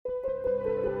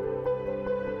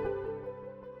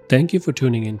Thank you for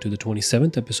tuning in to the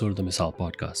 27th episode of the Misal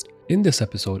podcast. In this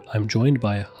episode, I'm joined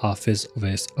by Hafiz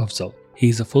Awais Afzal.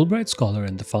 He's a Fulbright scholar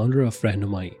and the founder of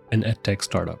Rahnumai, an EdTech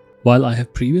startup. While I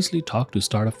have previously talked to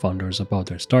startup founders about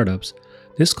their startups,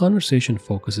 this conversation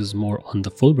focuses more on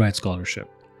the Fulbright scholarship.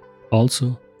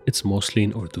 Also, it's mostly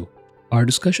in Urdu. Our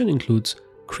discussion includes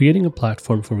creating a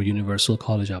platform for universal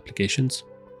college applications,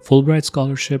 Fulbright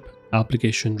scholarship,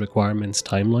 application requirements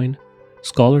timeline,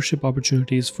 scholarship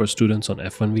opportunities for students on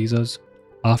F1 visas.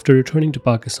 After returning to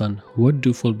Pakistan, what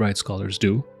do Fulbright scholars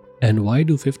do? And why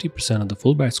do 50% of the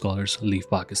Fulbright scholars leave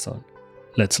Pakistan?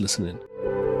 Let's listen in.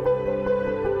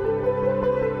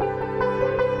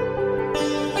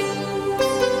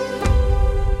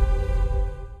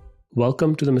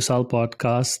 Welcome to the Misal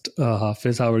podcast.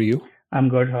 Hafiz, how are you? I'm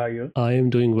good. How are you? I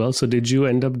am doing well. So did you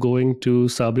end up going to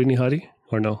Sabri Nihari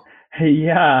or no?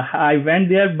 Yeah, I went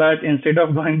there, but instead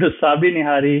of going to Sabri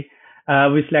Nihari,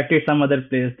 we selected some other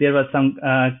place. There was some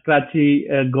Karachi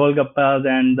Golgappas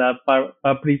and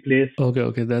Papri place.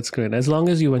 Okay, that's great. As long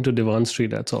as you went to Devon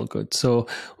Street, that's all good. So,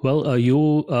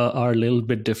 you are a little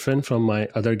bit different from my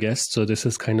other guests. So this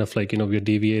is kind of like, we're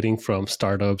deviating from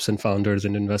startups and founders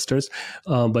and investors.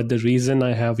 But the reason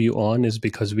I have you on is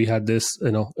because we had this,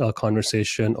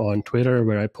 conversation on Twitter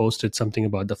where I posted something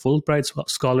about the Fulbright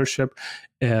scholarship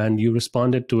and you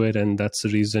responded to it. And that's the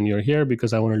reason you're here,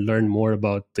 because I want to learn more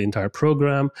about the entire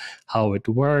program, how it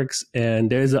works. And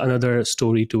there's another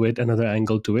story to it, another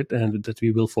angle to it, and that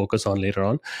we will focus on later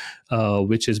on,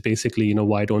 which is basically,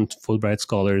 why don't Fulbright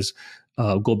scholars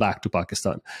go back to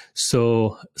Pakistan?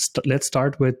 So let's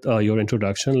start with your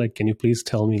introduction. Like, can you please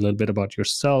tell me a little bit about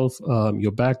yourself,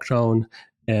 your background,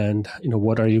 and,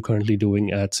 what are you currently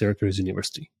doing at Syracuse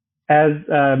University? As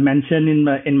mentioned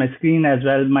in my screen as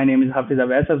well, my name is Hafiz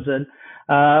Awais Afzal.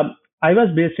 I was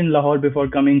based in Lahore before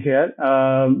coming here.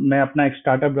 मैं अपना एक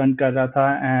startup run कर रहा था,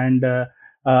 and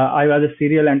I was a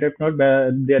serial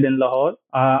entrepreneur there in Lahore.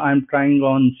 I'm trying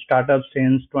on startup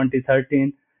since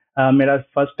 2013. मेरा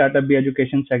first startup भी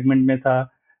education segment में था.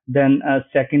 Then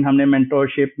second हमने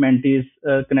mentorship, mentees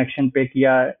connection पे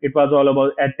किया. It was all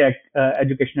about EdTech,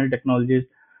 educational technologies.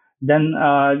 Then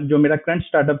जो मेरा current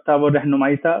startup था वो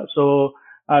रहनुमाई था. सो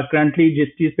करंटली जिस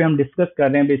चीज़ पे हम डिस्कस कर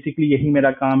रहे हैं, बेसिकली यही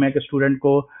मेरा काम है कि स्टूडेंट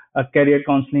को कैरियर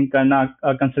काउंसलिंग करना,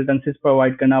 कंसल्टेंसीज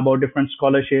प्रोवाइड करना अबाउट डिफरेंट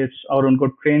स्कॉलरशिप्स, और उनको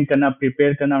ट्रेन करना,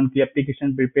 प्रिपेयर करना, उनकी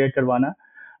एप्लीकेशन प्रिपेयर करवाना.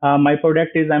 My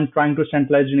product is I am trying to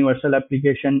centralise universal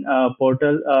application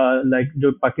portal. Like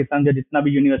जो पाकिस्तान का जितना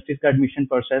भी यूनिवर्सिटीज का एडमिशन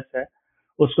प्रोसेस है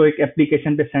उसको एक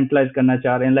एप्लीकेशन पे सेंट्रलाइज करना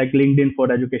चाह रहे हैं, like LinkedIn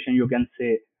for education. You can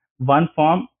say one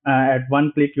form, at one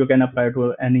click you can apply to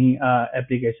any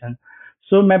application.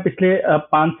 So मैं पिछले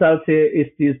 5 साल से इस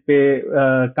चीज़ पे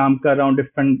काम कर रहा हूँ.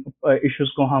 डिफरेंट इश्यूज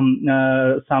को हम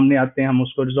सामने आते हैं, हम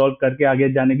उसको रिजॉल्व करके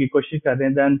आगे जाने की कोशिश कर रहे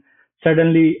हैं. देन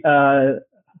सडनली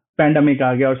पैंडमिक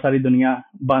आ गया और सारी दुनिया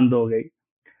बंद हो गई.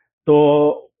 तो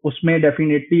उसमें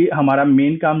डेफिनेटली हमारा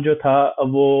मेन काम जो था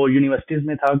वो यूनिवर्सिटीज़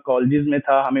में था, कॉलेजेस में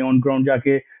था. हमें ऑन ग्राउंड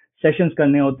जाके सेशंस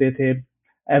करने होते थे.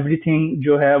 एवरीथिंग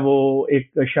जो है वो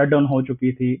एक शटडाउन हो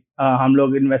चुकी थी. हम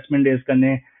लोग इन्वेस्टमेंट रेज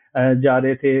करने जा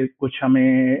रहे थे. कुछ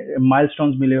हमें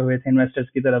माइलस्टोन्स मिले हुए थे इन्वेस्टर्स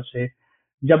की तरफ से.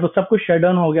 जब सब कुछ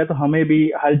शटडाउन हो गया तो हमें भी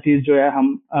हर चीज़ जो है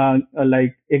हम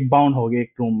लाइक एक बाउंड हो गए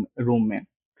एक रूम में.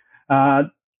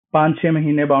 5-6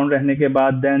 महीने बाउंड रहने के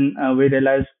बाद देन वी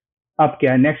रियलाइज अब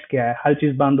क्या है, नेक्स्ट क्या है. हर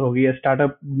चीज़ बंद हो गई है,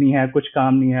 स्टार्टअप नहीं है, कुछ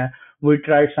काम नहीं है. We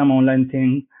tried some online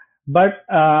thing, but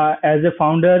as a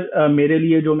founder मेरे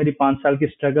लिए जो मेरी 5 साल की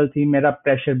स्ट्रगल थी, मेरा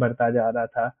प्रेशर बढ़ता जा रहा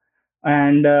था.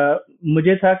 एंड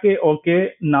मुझे था कि ओके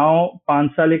नाउ 5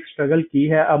 साल एक स्ट्रगल की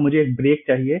है, अब मुझे एक ब्रेक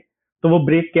चाहिए. तो वो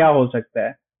ब्रेक क्या हो सकता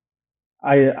है?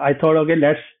 I thought okay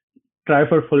let's try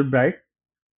for Fulbright.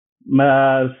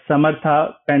 Summer था,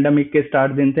 पेंडेमिक के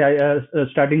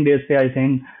स्टार्टिंग डेज थे. आई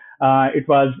थिंक इट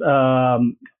वाज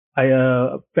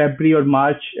फरवरी और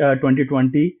मार्च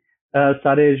 2020.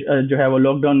 सारे जो है वो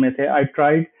लॉकडाउन में थे. I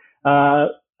tried.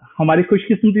 हमारी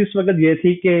खुशकिस्मती इस वक्त ये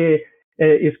थी कि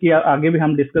इसकी आगे भी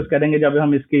हम डिस्कस करेंगे जब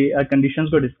हम इसकी कंडीशंस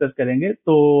को डिस्कस करेंगे.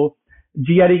 तो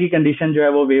जीआरई की कंडीशन जो है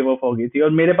वो वेव ऑफ हो गई थी, और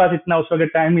मेरे पास इतना उस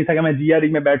वक्त टाइम नहीं था कि मैं जीआरई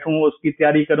में बैठूं, उसकी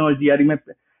तैयारी करूं और जीआरई में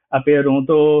अपेयर हूं.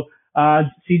 तो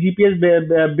सीजीपीएस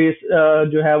बेस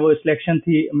जो है वो सिलेक्शन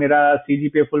थी. मेरा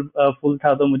सीजीपीए फुल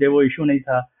था, तो मुझे वो इशू नहीं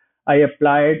था. I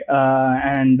applied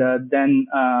and then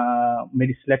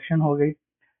मेरी सिलेक्शन हो गई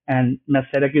एंड मैं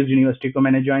सिराक्यूज यूनिवर्सिटी को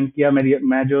मैंने ज्वाइन किया.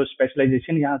 मैं जो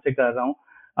स्पेशलाइजेशन यहाँ से कर रहा हूँ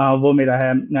वो मेरा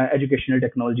है एजुकेशनल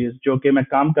टेक्नोलॉजीज. जो कि मैं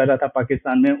काम कर रहा था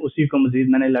पाकिस्तान में, उसी को मजीद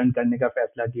मैंने लर्न करने का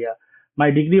फैसला किया.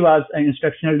 My degree was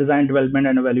instructional design development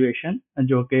and evaluation,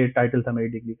 जो कि टाइटल था मेरी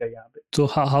डिग्री का यहाँ पे. So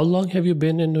how long have you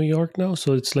been in New York now?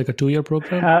 So it's like a 2-year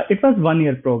program? It was 1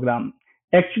 year program.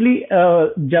 Actually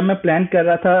जब मैं plan कर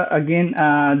रहा था अगेन,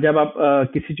 जब आप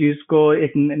किसी चीज को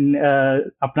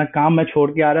अपना काम मैं छोड़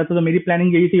के आ रहा था, तो मेरी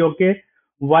प्लानिंग यही थी, ओके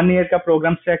 1 ईयर का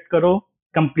प्रोग्राम सेट करो,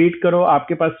 कंप्लीट करो,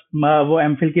 आपके पास वो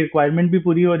एमफिल की रिक्वायरमेंट भी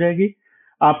पूरी हो जाएगी,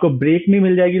 आपको ब्रेक भी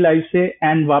मिल जाएगी लाइफ से,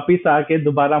 एंड वापस आके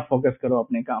दोबारा फोकस करो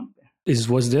अपने काम पे।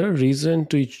 Was there a reason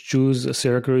to choose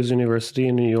Syracuse University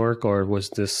in New York, or was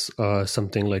this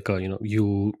something like you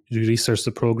researched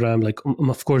the program? Like,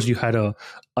 of course, you had a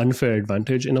unfair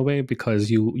advantage in a way because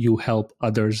you help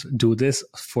others do this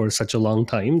for such a long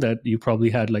time that you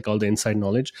probably had like all the inside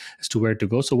knowledge as to where to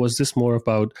go. So, was this more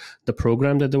about the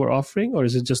program that they were offering, or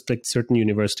is it just like certain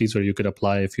universities where you could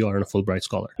apply if you are a Fulbright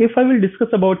scholar? If I will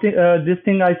discuss about this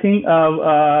thing, I think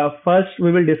first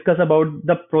we will discuss about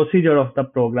the procedure of the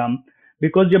program,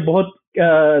 because ये बहुत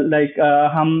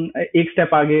हम एक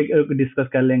step आगे discuss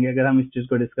कर लेंगे अगर हम इस चीज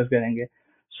को डिस्कस करेंगे।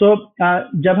 सो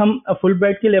जब हम फुल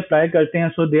ब्राइट के लिए अप्लाई करते हैं,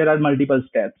 so there are multiple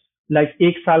steps, like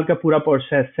 1 साल का पूरा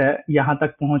प्रोसेस है यहाँ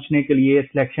तक पहुंचने के लिए,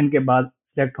 सिलेक्शन के बाद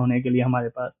सिलेक्ट होने के लिए हमारे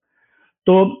पास।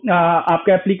 तो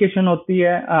आपका एप्लीकेशन होती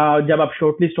है, जब आप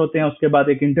शॉर्टलिस्ट होते हैं उसके बाद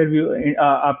एक इंटरव्यू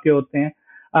आपके होते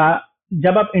हैं।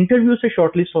 जब आप इंटरव्यू से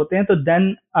शॉर्टलिस्ट होते हैं तो देन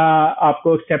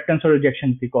आपको एक्सेप्टेंस और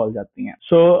रिजेक्शन की कॉल जाती हैं।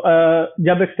 सो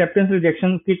जब एक्सेप्टेंस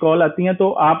रिजेक्शन की कॉल आती है तो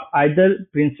आप आइदर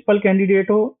प्रिंसिपल कैंडिडेट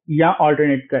हो या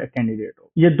ऑल्टरनेट कैंडिडेट हो,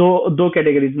 ये दो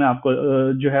कैटेगरीज में आपको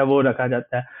जो है वो रखा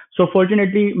जाता है। सो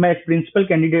फॉर्चुनेटली मैं एक प्रिंसिपल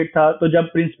कैंडिडेट था, तो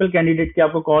जब प्रिंसिपल कैंडिडेट की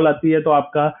आपको कॉल आती है तो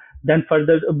आपका देन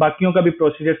फर्दर बाकियों का भी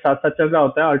प्रोसीजर साथ साथ चल रहा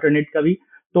होता है, अल्टरनेट का भी।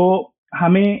 तो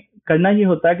हमें करना ये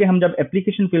होता है कि हम जब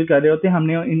एप्लीकेशन फिल कर रहे होते हैं,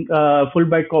 हमने इन फुल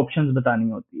ब्राइट को ऑप्शंस बतानी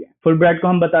होती है। फुल ब्राइट को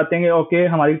हम बताते हैं ओके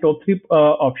हमारी टॉप 3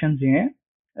 ऑप्शंस ये हैं,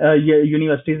 ये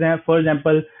यूनिवर्सिटीज हैं। फॉर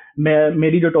एग्जांपल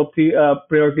मेरी जो टॉप 3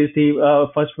 प्रायोरिटीज थी,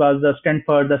 first was the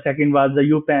Stanford, the second was the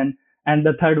UPenn and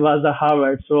the third was the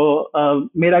Harvard. So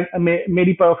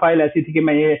मेरी प्रोफाइल ऐसी थी कि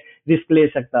मैं ये रिस्क ले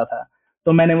सकता था,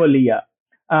 तो मैंने वो लिया।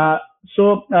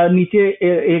 नीचे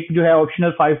एक जो है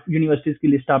ऑप्शनल 5 यूनिवर्सिटीज की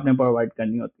लिस्ट आपने प्रोवाइड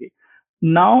करनी होती है।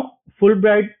 नाउ फुल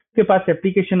ब्राइट के पास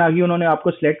एप्लीकेशन आ गई, उन्होंने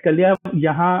आपको सिलेक्ट कर लिया।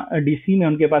 यहाँ डीसी में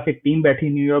उनके पास एक टीम बैठी,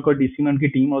 न्यूयॉर्क और डीसी में उनकी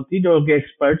टीम होती है जो कि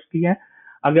एक्सपर्ट्स की है।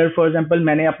 अगर फॉर एग्जांपल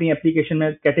मैंने अपनी एप्लीकेशन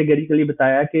में कैटेगरिकली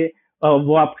बताया कि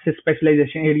वो आपसे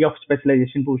स्पेशलाइजेशन, एरिया ऑफ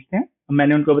स्पेशलाइजेशन पूछते हैं,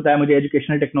 मैंने उनको बताया मुझे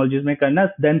एजुकेशनल टेक्नोलॉजीज में करना है,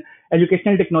 देन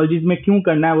एजुकेशनल टेक्नोलॉजीज में क्यों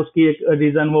करना है उसकी एक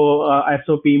रीजन वो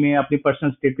एसओपी में अपनी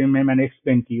पर्सनल स्टेटमेंट में मैंने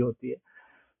एक्सप्लेन की होती है।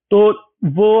 तो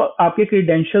वो आपके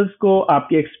क्रीडेंशियल्स को,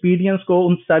 आपके एक्सपीरियंस को,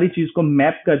 उन सारी चीज को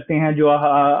मैप करते हैं जो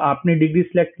आपने डिग्री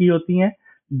सिलेक्ट की होती है।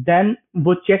 देन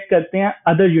वो चेक करते हैं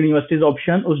अदर यूनिवर्सिटीज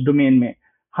ऑप्शन उस डोमेन में।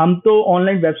 हम तो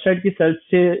ऑनलाइन वेबसाइट की सर्च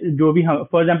से जो भी, हम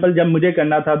फॉर एग्जांपल जब मुझे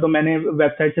करना था तो मैंने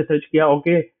वेबसाइट से सर्च किया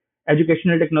ओके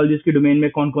एजुकेशनल टेक्नोलॉजीज की डोमेन में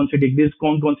कौन कौन सी डिग्रीज,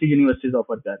 कौन कौन सी यूनिवर्सिटीज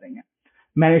ऑफर कर रही हैं।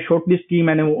 मैंने शॉर्टलिस्ट की,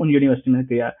 मैंने उन यूनिवर्सिटी में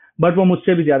किया, बट वो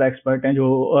मुझसे भी ज्यादा एक्सपर्ट हैं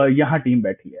जो यहाँ टीम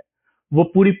बैठी है, वो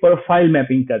पूरी प्रोफाइल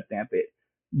मैपिंग करते हैं पे।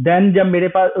 देन जब मेरे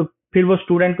पास, फिर वो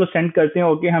स्टूडेंट को सेंड करते हैं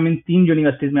ओके हम इन 3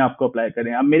 यूनिवर्सिटीज में आपको अप्लाई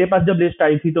करें। अब मेरे पास जब लिस्ट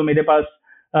आई थी तो मेरे पास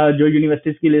जो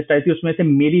यूनिवर्सिटीज की लिस्ट आई थी उसमें से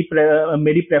मेरी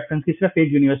प्रेफरेंस की सिर्फ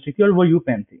एक यूनिवर्सिटी थी और वो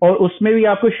यूपेन थी, और उसमें भी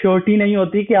आपको श्योरिटी नहीं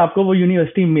होती कि आपको वो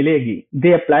यूनिवर्सिटी मिलेगी।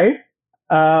 दे अप्लाइड,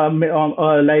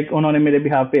 लाइक उन्होंने मेरे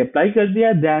बिहाफ पे अप्लाई कर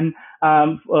दिया। Then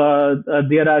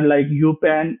there are like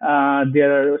UPenn,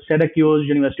 there are Syracuse,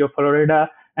 university of Florida,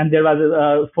 and there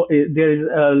is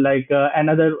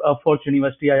another fourth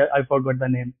university, I forgot the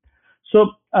name. So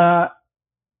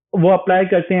वो अप्लाई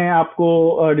करते हैं, आपको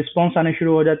रिस्पॉन्स आने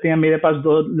शुरू हो जाते हैं। मेरे पास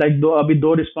अभी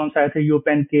दो रिस्पॉन्स आए थे,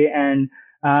 यूपेन के एंड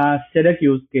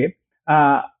सिराक्यूज के।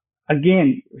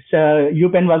 Again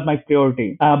UPenn was my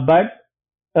priority, but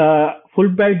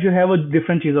Fulbright जो है वो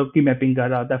डिफरेंट चीजों की मैपिंग कर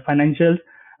रहा होता है। Financial,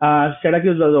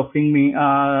 Syracuse was offering me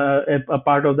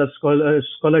part of the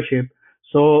scholarship,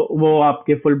 so वो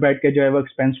आपके फुल ब्राइट के जो है वो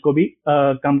एक्सपेंस को भी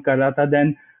कम कर रहा था।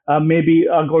 Then maybe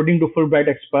according to Fulbright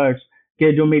experts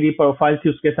के जो मेरी प्रोफाइल थी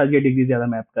उसके साथ ये डिग्री ज्यादा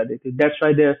मैप कर रही थी। That's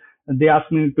why they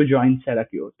asked me to join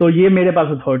Syracuse. तो ये मेरे पास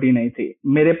अथॉरिटी नहीं थी,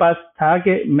 मेरे पास था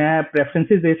कि मैं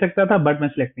प्रेफरेंसेस दे सकता था बट मैं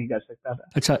सिलेक्ट नहीं कर सकता था।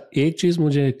 अच्छा, एक चीज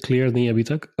मुझे क्लियर नहीं अभी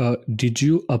तक, did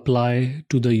you apply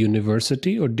to the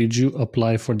university और did you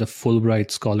apply for the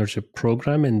Fulbright scholarship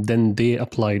programme and then they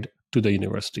applied to the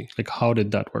university? Like, how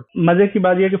did that work? मजे की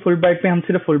बात यह है कि फुल ब्राइट पे हम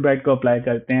सिर्फ फुल ब्राइट को अप्लाई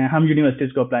करते हैं, हम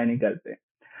यूनिवर्सिटीज को अप्लाई नहीं करते।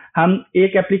 हम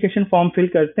एक एप्लीकेशन फॉर्म फिल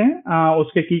करते हैं,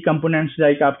 उसके की कंपोनेंट्स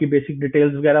लाइक आपकी बेसिक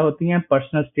डिटेल्स वगैरह होती हैं,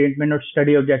 पर्सनल स्टेटमेंट और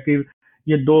स्टडी ऑब्जेक्टिव,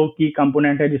 ये 2 की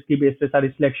कंपोनेंट है जिसकी बेस पे सारी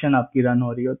सिलेक्शन आपकी रन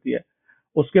हो रही होती है।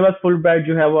 उसके बाद फुल ब्राइट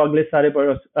जो है वो अगले सारे,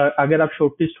 अगर आप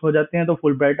शॉर्टलिस्ट हो जाते हैं तो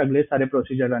फुल ब्राइट अगले सारे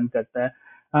प्रोसीजर रन करता है।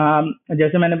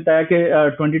 जैसे मैंने बताया कि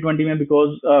 2020 में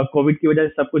बिकॉज कोविड की वजह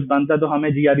से सब कुछ बंद था, तो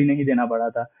हमें जीआरई नहीं देना पड़ा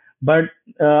था। बट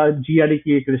जीआरई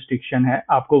की एक रिस्ट्रिक्शन है,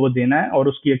 आपको वो देना है, और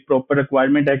उसकी एक प्रॉपर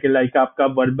रिक्वायरमेंट है कि लाइक आपका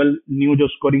वर्बल न्यू जो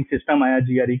स्कोरिंग सिस्टम आया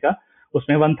जीआरई का,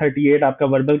 उसमें 138 आपका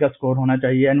वर्बल का स्कोर होना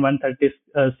चाहिए एंड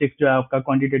 136 जो है आपका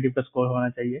क्वांटिटेटिव का स्कोर होना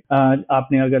चाहिए।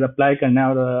 आपने अगर अप्लाई करना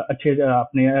है और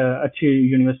आपने अच्छी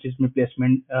यूनिवर्सिटीज में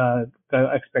प्लेसमेंट का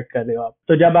एक्सपेक्ट कर रहे हो आप,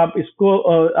 तो जब आप इसको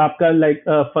आपका लाइक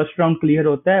फर्स्ट राउंड क्लियर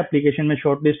होता है, एप्लीकेशन में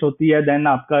शॉर्ट लिस्ट होती है, देन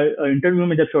आपका इंटरव्यू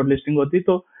में जब शॉर्ट लिस्टिंग होती है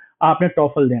तो आपने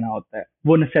टॉफल देना होता है।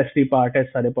 वो नेसेसरी पार्ट है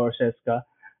सारे प्रोसेस का।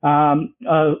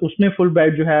 उसमें फुल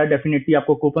ब्राइट जो है डेफिनेटली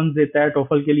आपको कूपन देता है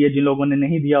टॉफल के लिए, जिन लोगों ने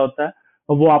नहीं दिया होता है,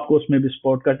 और वो आपको उसमें भी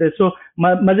सपोर्ट करते हैं। सो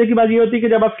मजे की बात ये होती है कि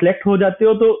जब आप सिलेक्ट हो जाते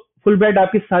हो तो फुल ब्राइट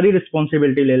आपकी सारी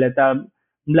रिस्पॉन्सिबिलिटी ले लेता है।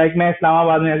 लाइक मैं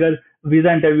इस्लामाबाद में अगर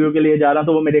वीजा इंटरव्यू के लिए जा रहा हूँ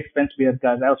तो वो मेरे एक्सपेंस बेयर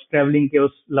कर रहा है, उस ट्रेवलिंग के,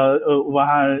 उस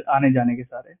वहां आने जाने के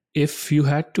सारे। If you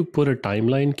had to put a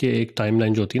timeline, के एक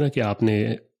टाइमलाइन जो होती है ना कि आपने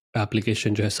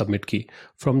एप्लीकेशन जो है सबमिट की,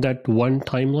 from that one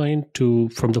timeline to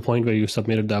from the point where you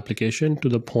submitted the application to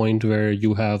the point where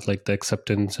you have like the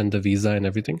acceptance and the visa and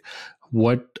everything,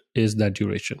 what is that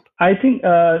duration? I think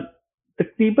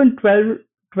तकरीबन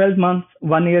 12 month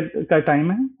 1 year का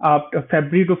time है। आप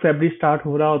February to February start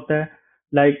हो रहा होता है।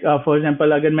 Like for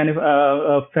example अगर मैंने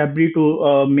फेब्रुवरी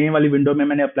टू मई वाली विंडो में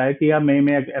मैंने अप्लाई किया, मई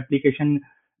में एप्लीकेशन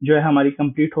जो है हमारी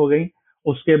कंप्लीट हो गई।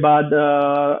 उसके बाद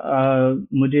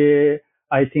मुझे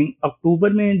आई थिंक अक्टूबर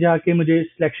में जाके मुझे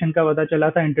सिलेक्शन का पता चला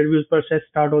था। इंटरव्यूज प्रोसेस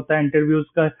स्टार्ट होता है, इंटरव्यूज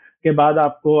का के बाद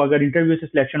आपको अगर इंटरव्यू से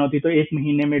सिलेक्शन होती तो 1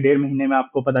 महीने में, 1.5 महीने में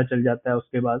आपको पता चल जाता है।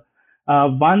 उसके बाद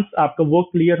वंस आपका वो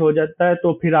क्लियर हो जाता है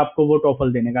तो फिर आपको वो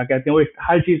टॉफल देने का कहते हैं। वो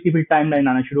हर चीज की फिर टाइमलाइन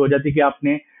आना शुरू हो जाती है कि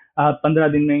आपने 15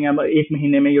 दिन में या 1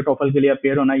 महीने में ये टॉफल के लिए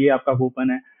अपेयर होना, ये आपका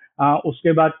कूपन है।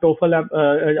 उसके बाद टॉफल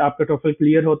आपका टॉफल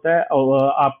क्लियर होता है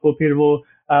और आपको फिर वो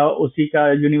उसी का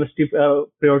यूनिवर्सिटी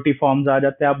प्रायोरिटी फॉर्म्स आ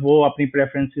जाते हैं, आप वो अपनी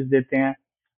प्रेफरेंसेस देते हैं।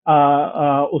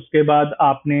 उसके बाद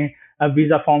आपने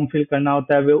वीजा फॉर्म फिल करना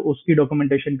होता है, उसकी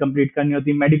डॉक्यूमेंटेशन कंप्लीट करनी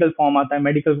होती है। मेडिकल फॉर्म आता है,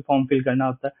 मेडिकल फॉर्म फिल करना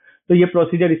होता है। तो ये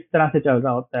प्रोसीजर इस तरह से चल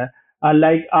रहा होता है।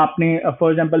 लाइक आपने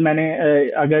फॉर एग्जांपल मैंने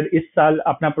अगर इस साल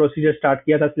अपना प्रोसीजर स्टार्ट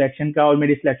किया था सिलेक्शन का और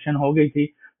मेरी सिलेक्शन हो गई थी,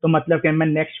 तो मतलब कि मैं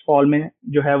नेक्स्ट फॉल में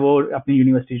जो है वो अपनी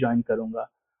यूनिवर्सिटी ज्वाइन करूंगा।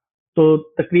 तो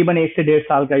तकरीबन 1 से 1.5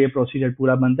 साल का ये प्रोसीजर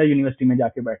पूरा बनता है यूनिवर्सिटी में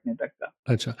जाके बैठने तक का।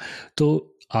 अच्छा, तो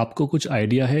आपको कुछ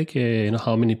आइडिया है कि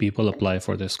how many people apply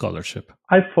for this scholarship?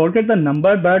 I forget the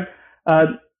number, but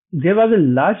there was a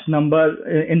large number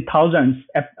in thousands.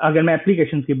 अगर मैं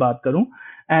applications की बात करूं,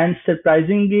 and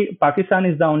surprisingly,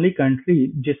 Pakistan is the only country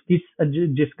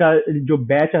जिसका जो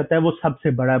बैच आता है वो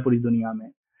सबसे बड़ा है पूरी दुनिया में।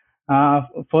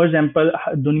 फॉर एग्जाम्पल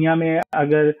दुनिया में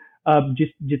अगर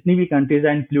जितनी भी कंट्रीज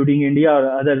है इंक्लूडिंग इंडिया और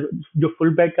अदर, जो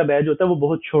फुल ब्राइट का बैच होता है वो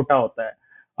बहुत छोटा होता है।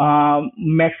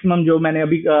 मैक्सिमम जो मैंने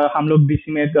अभी हम लोग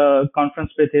डीसी में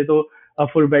कॉन्फ्रेंस पे थे तो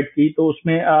फुल ब्राइट की, तो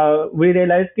उसमें वी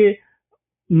रियलाइज के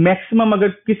मैक्सिमम अगर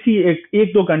किसी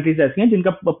एक दो कंट्रीज ऐसी हैं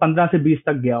जिनका 15 से 20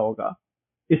 तक गया होगा,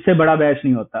 इससे बड़ा बैच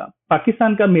नहीं होता।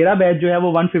 पाकिस्तान का मेरा बैच जो है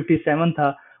वो 157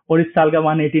 था और इस साल का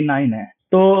 189 है।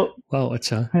 तो वाह,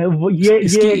 अच्छा। वो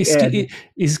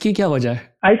इसकी क्या वजह है?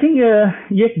 आई थिंक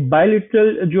ये एक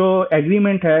बायलिटरल जो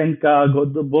एग्रीमेंट है इनका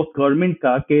बोथ गवर्नमेंट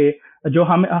का, कि जो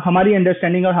हमारी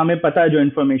अंडरस्टैंडिंग और हमें पता है जो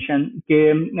इन्फॉर्मेशन के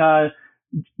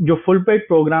जो फुल ब्राइट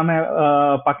प्रोग्राम है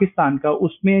पाकिस्तान का,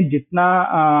 उसमें जितना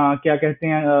क्या कहते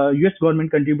हैं यूएस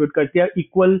गवर्नमेंट कंट्रीब्यूट करती है,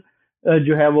 इक्वल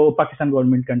जो है वो पाकिस्तान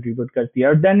गवर्नमेंट कंट्रीब्यूट करती है।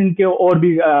 और देन इनके और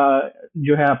भी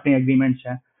जो है अपने एग्रीमेंट्स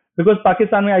हैं, बिकॉज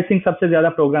पाकिस्तान में आई थिंक सबसे ज्यादा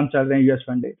प्रोग्राम चल रहे हैं यूएस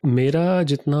फंडेड। मेरा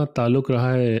जितना ताल्लुक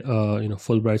रहा है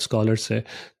फुल ब्राइट स्कॉलर से,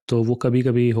 तो वो कभी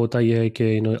कभी होता यह है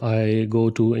कि I go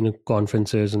to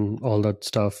conferences and all that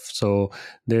stuff. So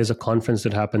there is a conference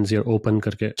that happens here open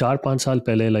करके 4-5 साल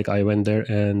पहले, like I went there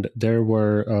and there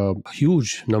were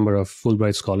huge number of full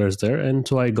bright scholars there, and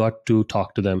so I got to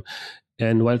talk to them.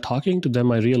 And while talking to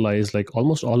them, I realized like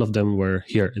almost all of them were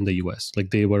here in the US. Like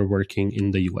they were working in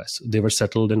the US. They were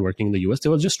settled and working in the US. They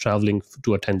were just traveling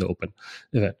to attend the open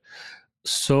event.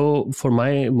 So for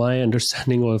my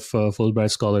understanding of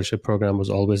Fulbright scholarship program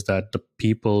was always that the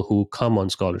people who come on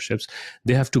scholarships,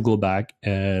 they have to go back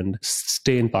and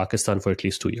stay in Pakistan for at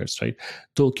least 2 years, right?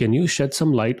 So can you shed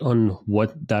some light on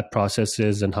what that process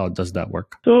is and how does that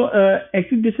work? So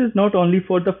actually this is not only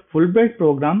for the Fulbright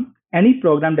program. Any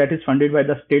program that is funded by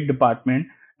the State Department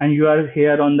and you are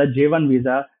here on the J1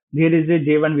 visa, there is a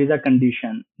J1 visa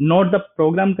condition, not the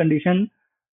program condition,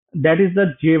 that is the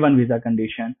J1 visa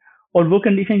condition. और वो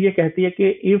condition ये कहती है कि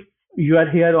if you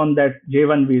are here on that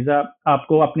J1 visa,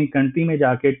 आपको अपनी country में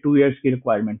जाके 2 years की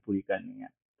रिक्वायरमेंट पूरी करनी है।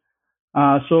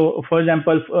 सो फॉर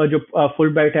एग्जांपल जो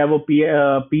फुल ब्राइट है वो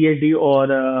पीएचडी और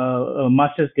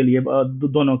मास्टर्स के लिए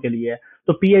दोनों के लिए है।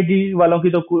 तो पीएचडी वालों की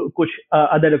तो कुछ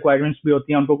अदर रिक्वायरमेंट्स भी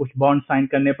होती हैं, उनको कुछ बॉन्ड साइन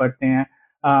करने पड़ते हैं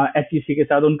एचईसी के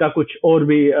साथ, उनका कुछ और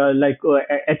भी लाइक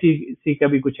एचईसी का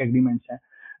भी कुछ एग्रीमेंट्स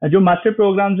हैं। जो मास्टर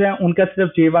प्रोग्राम्स हैं उनका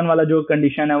सिर्फ J1 वाला जो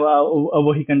कंडीशन है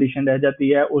वही कंडीशन रह जाती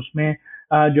है, उसमें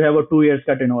जो है वो 2 इयर्स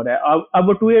का टेन्योर है। अब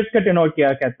वो 2 इयर्स का टेन्योर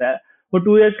क्या कहता है? वो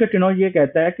 2 इयर्स का टेन्योर ये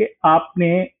कहता है कि आपने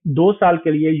 2 साल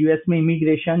के लिए यूएस में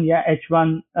इमिग्रेशन या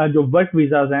H1 जो वर्क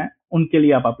वीजाज हैं उनके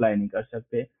लिए आप अप्लाई नहीं कर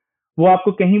सकते। वो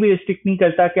आपको कहीं भी रिस्ट्रिक्ट नहीं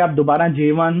करता कि आप दोबारा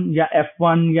J1 या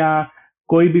F1 या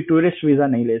कोई भी टूरिस्ट वीजा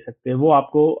नहीं ले सकते। वो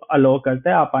आपको अलाउ करता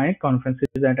है आप आए,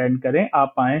 कॉन्फ्रेंसेज अटेंड करें,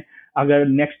 आप आए, अगर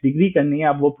नेक्स्ट डिग्री करनी है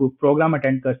आप वो प्रोग्राम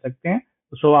अटेंड कर सकते हैं।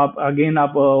 सो आप अगेन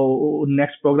आप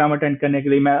नेक्स्ट प्रोग्राम अटेंड करने के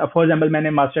लिए, मैं फॉर एग्जांपल मैंने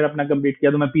मास्टर अपना कंप्लीट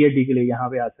किया तो मैं पीएचडी के लिए यहाँ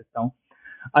पे आ सकता हूँ।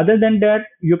 Other than that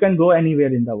you can go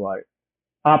anywhere in the world,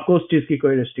 आपको उस चीज की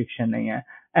कोई रिस्ट्रिक्शन नहीं है।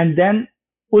 एंड देन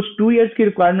उस 2 इयर्स की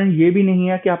रिक्वायरमेंट ये भी नहीं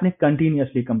है कि आपने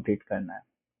कंटिन्यूअसली कंप्लीट करना है।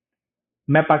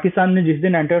 मैं पाकिस्तान में जिस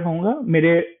दिन एंटर होऊंगा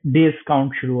मेरे डेज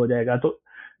काउंट शुरू हो जाएगा, तो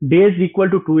days equal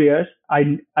to 2 years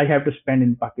I I have to spend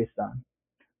इन पाकिस्तान।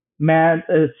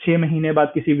 मैं 6 महीने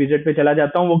बाद किसी विजिट पे चला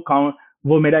जाता हूँ,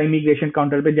 वो मेरा इमिग्रेशन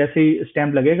काउंटर पे जैसे ही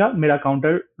स्टैंप लगेगा मेरा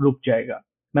काउंटर रुक जाएगा,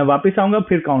 मैं वापस आऊंगा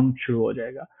फिर काउंट शुरू हो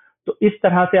जाएगा। तो इस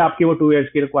तरह से आपकी वो 2 इयर्स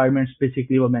की रिक्वायरमेंट्स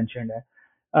बेसिकली वो मेंशन्ड है।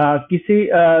 किसी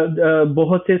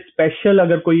बहुत से स्पेशल,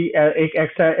 अगर कोई एक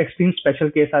एक्स्ट्रा एक्सट्रीम स्पेशल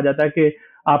केस आ जाता है कि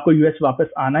आपको यूएस वापस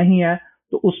आना ही है,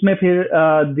 तो उसमें फिर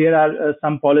देयर आर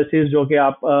सम पॉलिसीज जो कि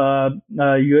आप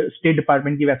स्टेट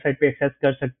डिपार्टमेंट की वेबसाइट पे एक्सेस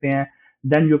कर सकते हैं।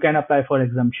 Then you can apply for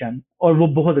exemption, और वो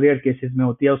बहुत रेयर केसेस में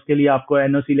होती है। उसके लिए आपको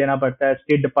एनओसी लेना पड़ता है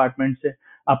स्टेट डिपार्टमेंट से,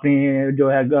 अपनी जो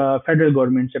है फेडरल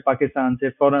गवर्नमेंट से, पाकिस्तान से,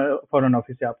 फॉरेन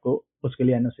ऑफिस से आपको उसके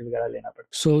लिए एनओसी वगैरह लेना पड़ता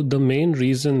है। So the main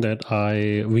reason that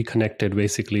we connected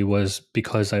basically was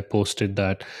because I posted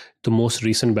that the most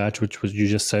recent batch, which was, you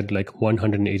just said, like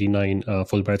 189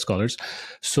 Fulbright scholars.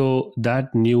 So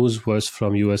that news was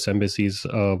from US Embassy's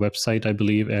website, I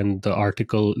believe, and the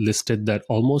article listed that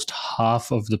almost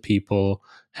half of the people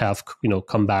have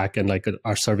come back and like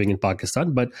are serving in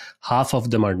Pakistan, but half of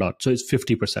them are not. So it's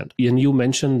 50%. And you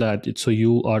mentioned that so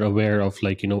you are aware of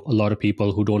like a lot of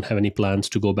people who don't have any plans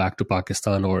to go back to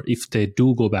Pakistan, or if they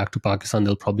do go back to Pakistan,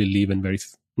 they'll probably leave in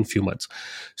few months.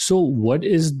 So what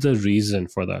is the reason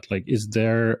for that? Like, is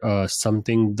there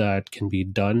something that can be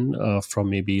done from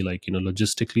maybe like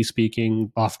logistically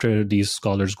speaking, after these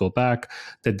scholars go back,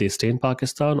 that they stay in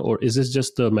Pakistan, or is this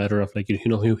just a matter of like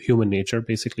human nature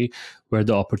basically, where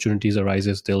the opportunities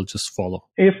arises, they'll just follow?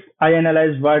 If I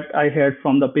analyze what I heard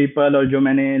from the people, और जो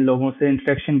मैंने लोगों से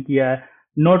interaction किया है,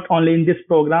 not only in this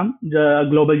program, the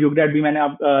global UGRAD भी मैंने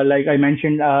like I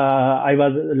mentioned, I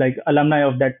was like alumni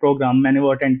of that program, मैंने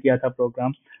वो अटेंड किया था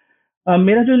प्रोग्राम।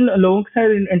 मेरा जो लोगों के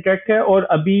साथ इंटरेक्ट है, और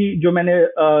अभी जो मैंने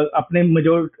अपने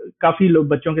काफी लोग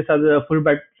बच्चों के साथ फुल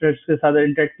ब्राइट के साथ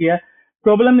इंटरेक्ट किया है,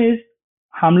 प्रॉब्लम इज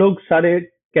हम लोग सारे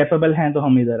कैपेबल हैं तो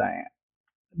हम इधर आए हैं,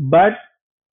 बट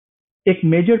एक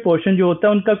मेजर पोर्शन जो होता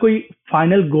है उनका कोई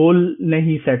फाइनल गोल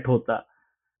नहीं सेट होता।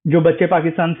 जो बच्चे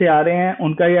पाकिस्तान से आ रहे हैं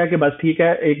उनका यह है कि बस ठीक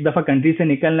है, एक दफा कंट्री से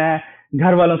निकलना है,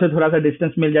 घर वालों से थोड़ा सा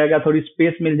डिस्टेंस मिल जाएगा, थोड़ी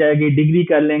स्पेस मिल जाएगी, डिग्री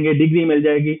कर लेंगे, डिग्री मिल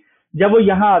जाएगी। जब वो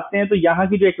यहाँ आते हैं तो यहाँ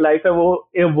की जो एक लाइफ है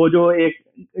वो जो एक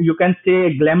यू कैन से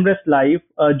ग्लैमरस लाइफ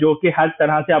जो कि हर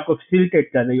तरह से आपको फैसिलिटेट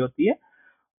कर रही होती है,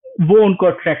 वो उनको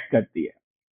अट्रैक्ट करती है।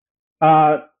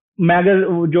 मैं अगर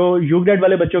जो यूग्रेड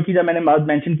वाले बच्चों की जब मैंने बात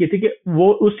मेंशन की थी कि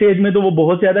वो उस स्टेज में तो वो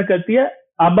बहुत ज्यादा करती है।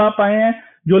 अब आप आए हैं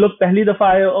जो लोग पहली दफा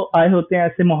आए होते हैं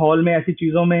ऐसे माहौल में, ऐसी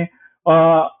चीजों में,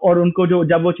 और उनको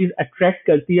जब वो चीज अट्रैक्ट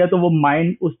करती है तो वो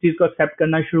माइंड उस चीज को एक्सेप्ट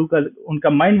करना उनका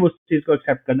माइंड उस चीज को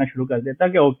एक्सेप्ट करना शुरू कर देता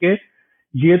है कि ओके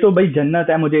ये तो भाई जन्नत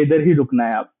है, मुझे इधर ही रुकना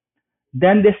है अब।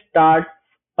 देन दे स्टार्ट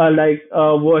लाइक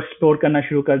वो एक्सप्लोर करना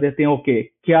शुरू कर देते हैं, ओके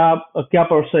क्या क्या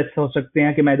प्रोसेस हो सकते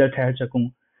हैं कि मैं इधर ठहर सकूं।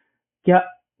 क्या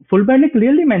फुलब्राइट ने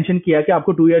क्लियरली मेंशन किया कि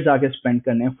आपको 2 इयर्स आगे स्पेंड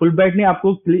करने हैं। फुलब्राइट ने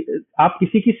आप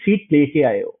किसी की सीट लेके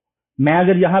आए हो। मैं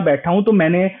अगर यहाँ बैठा हूं तो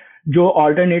मैंने जो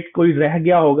ऑल्टरनेट कोई रह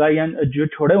गया होगा या जो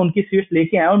छोड़े उनकी सीट्स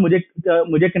लेके आया, और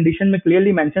मुझे कंडीशन में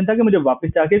क्लियरली मेंशन था कि मुझे वापस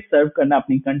जाके सर्व करना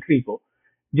अपनी कंट्री को,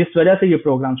 जिस वजह से ये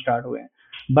प्रोग्राम स्टार्ट हुए हैं।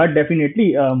 बट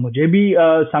डेफिनेटली मुझे भी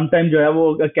समटाइम जो है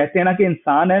वो कहते हैं ना कि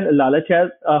इंसान है, लालच है,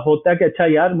 होता है कि अच्छा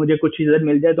यार मुझे कुछ चीजें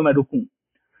मिल जाए तो मैं रुकूं।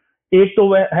 एक तो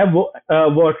वह है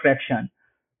वो अट्रैक्शन।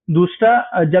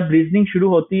 दूसरा जब रीजनिंग शुरू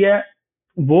होती है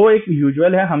वो एक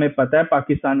यूजुअल है, हमें पता है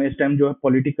पाकिस्तान में इस टाइम जो है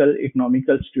पॉलिटिकल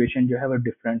इकोनॉमिकल सिचुएशन जो है वो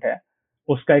डिफरेंट है,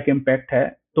 उसका एक इम्पैक्ट है।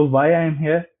 तो वाई आई एम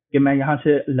हियर कि मैं यहाँ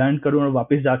से लर्न करूँ और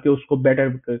वापस जाके उसको बेटर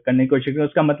करने की कोशिश करूँ।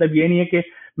 उसका मतलब ये नहीं है कि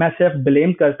मैं सिर्फ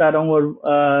ब्लेम करता रहूँ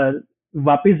और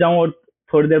वापस जाऊँ और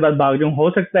थोड़ी देर बाद भाग जाऊं, हो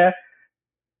सकता है,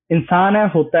 इंसान है,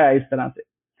 होता है इस तरह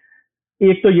से।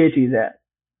 एक तो ये चीज है।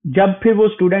 जब फिर वो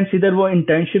स्टूडेंट्स इधर वो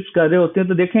इंटर्नशिप्स कर रहे होते हैं,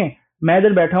 तो देखें, मैं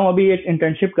इधर बैठा हूँ अभी एक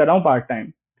इंटर्नशिप कर रहा हूँ पार्ट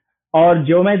टाइम, और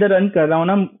जो मैं इधर रन कर रहा हूँ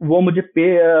ना, वो मुझे पे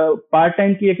पार्ट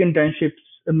टाइम की एक इंटर्नशिप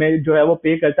में जो है वो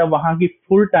पे करता है, वहां की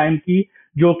फुल टाइम की,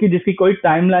 जो कि जिसकी कोई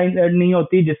टाइमलाइन नहीं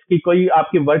होती, जिसकी कोई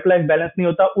आपकी वर्क लाइफ बैलेंस नहीं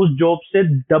होता, उस जॉब से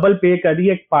डबल पे कर रही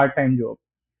है एक पार्ट टाइम जॉब।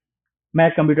 मैं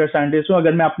कंप्यूटर साइंटिस्ट हूँ,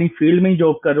 अगर मैं अपनी फील्ड में ही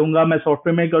जॉब करूंगा, मैं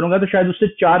सॉफ्टवेयर में ही करूंगा, तो शायद उससे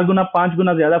 4 गुना 5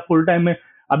 गुना ज्यादा फुल टाइम में।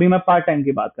 अभी मैं पार्ट टाइम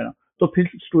की बात कर रहा हूँ, तो फिर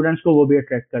स्टूडेंट्स को वो भी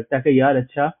अट्रैक्ट करता है कि यार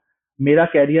अच्छा, मेरा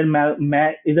कैरियर,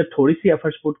 मैं इधर थोड़ी सी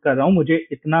एफर्ट्स पुट कर रहा हूँ, मुझे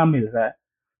इतना मिल रहा है,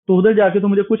 तो उधर जाके तो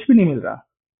मुझे कुछ भी नहीं मिल रहा।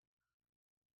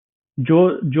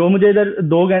 जो जो मुझे इधर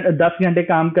 10 घंटे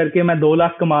काम करके मैं 2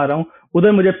 लाख कमा रहा हूँ,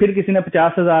 उधर मुझे फिर किसी ने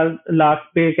 50,000 लाख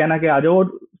पे कहना कि आ जाओ,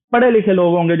 और पढ़े लिखे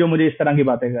लोग होंगे जो मुझे इस तरह की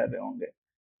बातें कर रहे होंगे।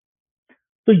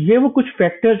 तो ये वो कुछ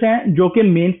फैक्टर्स हैं जो कि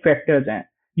मेन फैक्टर्स हैं।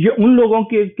 ये उन लोगों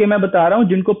के मैं बता रहा हूँ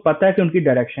जिनको पता है कि उनकी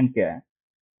डायरेक्शन क्या है,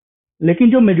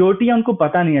 लेकिन जो मेजोरिटी है उनको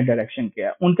पता नहीं है डायरेक्शन क्या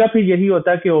है। उनका फिर यही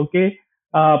होता है कि ओके,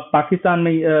 पाकिस्तान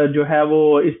में जो है वो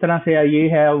इस तरह से है, ये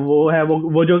है,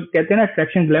 वो जो कहते हैं ना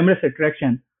अट्रैक्शन, ग्लैमरस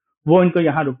अट्रैक्शन, वो इनको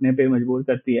यहाँ रुकने पे मजबूर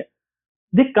करती है।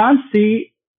 दे कांट सी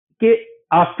कि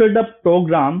आफ्टर द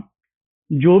प्रोग्राम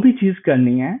जो भी चीज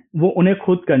करनी है वो उन्हें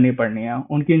खुद करनी पड़नी है।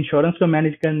 उनकी इंश्योरेंस को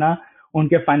मैनेज करना,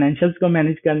 उनके फाइनेंशियल्स को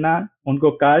मैनेज करना,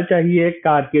 उनको कार चाहिए,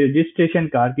 कार की रजिस्ट्रेशन,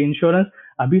 कार की इंश्योरेंस।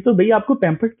 अभी तो भैया आपको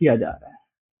पैम्पर्ड किया जा रहा है।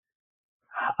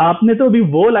 आपने तो अभी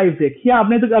वो लाइफ देखी है,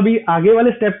 आपने तो अभी आगे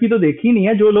वाले स्टेप की तो देखी नहीं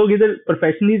है। जो लोग इधर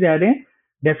प्रोफेशनली रह रहे हैं,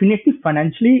 definitely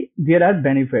financially there are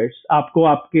benefits. आपको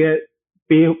आपके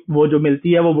पे वो जो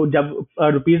मिलती है, वो जब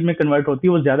रुपीज में कन्वर्ट होती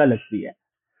है, वो ज्यादा लगती है।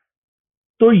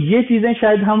 तो ये चीजें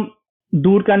शायद हम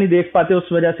दूर का नहीं देख पाते, उस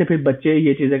वजह से फिर बच्चे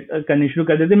ये चीजें करनी शुरू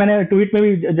कर देते। मैंने ट्वीट में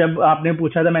भी, जब आपने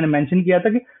पूछा था, मैंने मेंशन किया था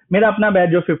कि मेरा अपना बैच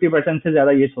जो 50% से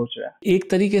ज्यादा ये सोच रहा है। एक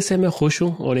तरीके से मैं खुश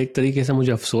हूँ और एक तरीके से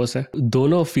मुझे अफसोस है।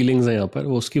 दोनों फीलिंग्स हैं यहाँ पर।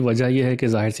 वो उसकी वजह यह है कि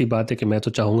जाहिर सी बात है कि मैं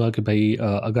तो चाहूँगा कि भाई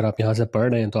अगर आप यहाँ से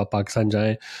पढ़ रहे हैं तो आप पाकिस्तान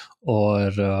जाएं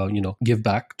और give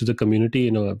back to the community.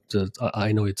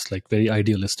 I know it's like very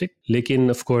idealistic, लेकिन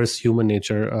of course human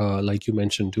nature, like you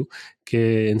mention too, कि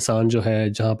इंसान जो है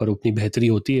जहाँ पर अपनी बेहतरी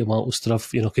होती है वहाँ उस तरफ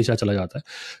खिंचा चला जाता है।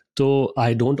 So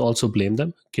I don't also blame them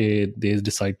that they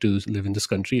decide to live in this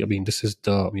country. I mean, this is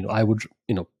I would,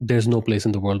 there's no place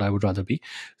in the world I would rather be.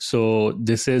 So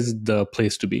this is the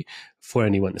place to be for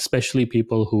anyone, especially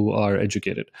people who are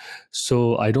educated. So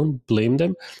I don't blame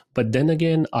them. But then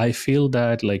again, I feel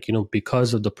that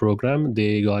because of the program,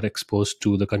 they got exposed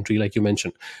to the country, like you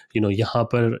mentioned. Yahan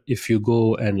par, if you go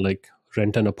and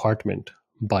rent an apartment,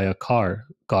 buy a car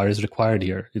is required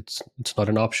here. It's not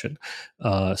an option,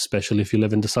 especially if you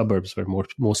live in the suburbs where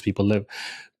most people live.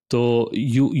 So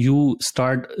you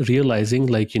start realizing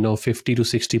 50 to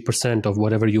 60% of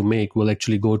whatever you make will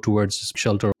actually go towards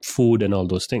shelter, food and all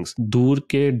those things. दूर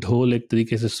के ढोल एक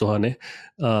तरीके से सुहाने,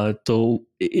 तो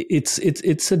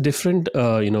it's a different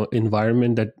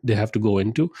environment that they have to go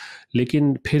into.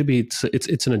 लेकिन फिर भी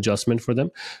it's an adjustment for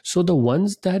them. So the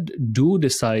ones that do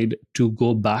decide to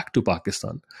go back to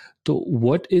Pakistan, so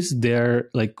what is their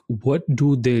what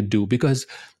do they do? Because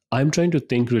I'm trying to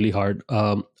think really hard.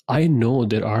 I know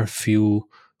there are few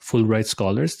Fulbright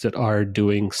scholars that are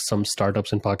doing some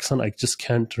startups in Pakistan. I just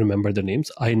can't remember the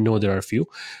names. I know there are a few.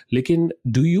 Lekin,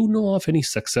 do you know of any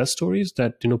success stories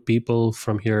that people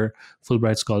from here,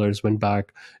 Fulbright scholars, went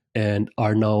back and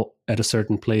are now at a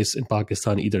certain place in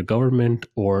Pakistan, either government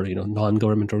or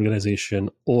non-government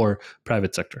organization or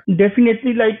private sector?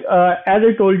 Definitely, like as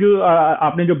I told you,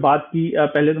 आपने जो बात की,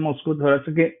 पहले तो मैं उसको थोड़ा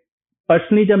सा कि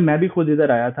पर्सनली जब मैं भी खुद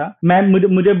इधर आया था,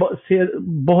 मुझे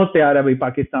बहुत प्यार है भाई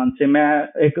पाकिस्तान से। मैं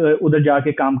एक उधर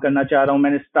जाके काम करना चाह रहा हूँ।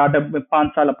 मैंने स्टार्टअप में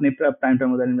 5 साल अपने प्राइम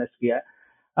टाइम उधर इन्वेस्ट किया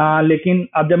है। लेकिन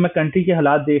अब जब मैं कंट्री के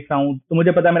हालात देख रहा हूँ, तो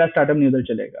मुझे पता है मेरा स्टार्टअप नहीं उधर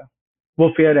चलेगा।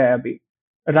 वो फेयर है अभी,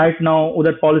 राइट नाउ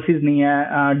उधर पॉलिसीज नहीं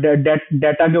है,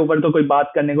 डेटा के ऊपर तो कोई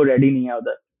बात करने को रेडी नहीं है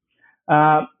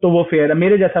उधर। तो वो फेयर है।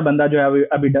 मेरे जैसा बंदा जो है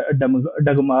अभी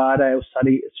डगमगा रहा है उस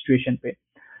सारी सिचुएशन पे।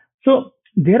 So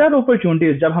there are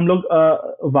opportunities. जब हम लोग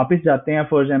वापस जाते हैं,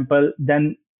 for example,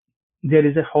 then there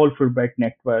is a whole Fulbright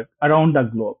network around the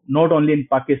globe, not only in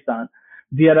Pakistan.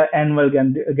 There are annual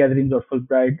gatherings of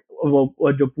Fulbright,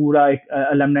 वो जो पूरा एक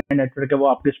alumni network है वो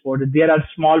आपके support है। There are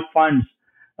small funds,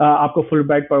 आपको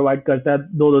Fulbright प्रोवाइड करता है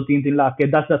 2-3 लाख के,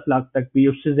 10 लाख तक भी,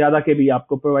 उससे ज्यादा के भी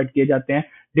आपको प्रोवाइड किए जाते हैं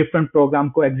डिफरेंट प्रोग्राम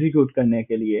को एग्जीक्यूट करने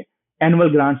के लिए। एनुअल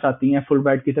ग्रांट्स आती हैं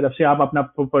Fulbright की तरफ से, आप अपना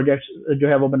प्रोजेक्ट जो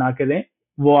है वो बना के दें,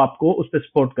 वो आपको उस पर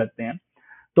सपोर्ट करते हैं।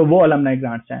 तो वो अलमनाई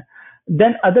ग्रांट्स हैं।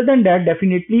 Then other than that,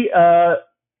 definitely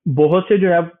बहुत से जो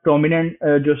है प्रोमिनेंट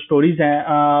जो स्टोरीज हैं,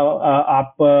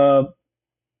 आप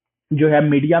जो है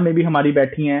मीडिया में भी हमारी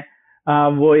बैठी हैं।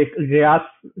 वो एक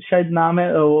रियाज शायद नाम है,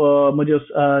 मुझे उस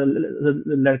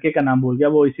लड़के का नाम भूल गया,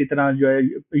 वो इसी तरह जो है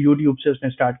यूट्यूब से उसने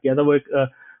स्टार्ट किया था,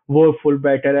 वो फुल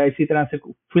ब्राइटर है। इसी तरह से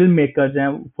फिल्म मेकर्स हैं,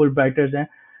 फुल ब्राइटर्स हैं।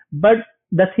 बट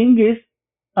द थिंग इज,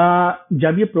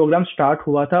 जब ये प्रोग्राम स्टार्ट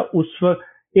हुआ था उस वक्त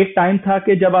एक टाइम था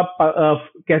कि जब आप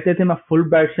कहते थे मैं फुल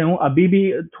ब्राइट से हूँ, अभी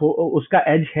भी उसका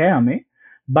एज है हमें।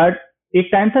 बट एक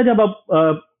टाइम था जब आप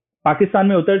पाकिस्तान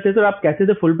में उतरते थे और आप कहते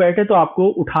थे फुल ब्राइट है, तो आपको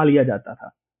उठा लिया जाता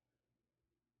था।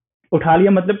 उठा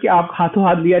लिया मतलब कि आप हाथों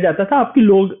हाथ लिया जाता था, आपकी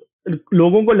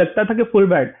लोगों को लगता था कि फुल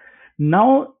ब्राइट।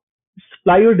 नाउ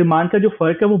सप्लाई और डिमांड का जो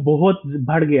फर्क है वो बहुत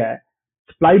बढ़ गया है।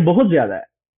 सप्लाई बहुत ज्यादा है।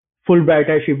 फुल ब्राइट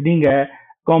है, शिवडिंग है,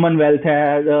 कॉमनवेल्थ है,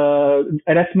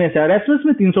 एरेस्मस है। एरेस्मस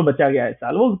में 300 बच्चा गया है इस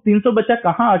साल। वो 300 बच्चा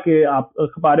कहाँ आके आप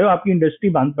खपा रहे हो? आपकी इंडस्ट्री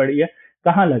बंद पड़ी है,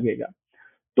 कहाँ लगेगा?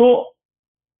 तो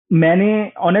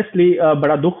मैंने ऑनेस्टली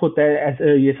बड़ा दुख होता है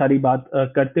ऐसे ये सारी बात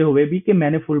करते हुए भी, कि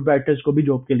मैंने फुल ब्राइटर्स को भी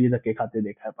जॉब के लिए धक्के खाते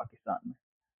देखा है पाकिस्तान में,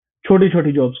 छोटी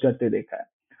छोटी जॉब्स करते देखा है।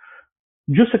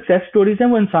 जो सक्सेस स्टोरीज हैं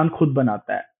वो इंसान खुद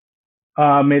बनाता है।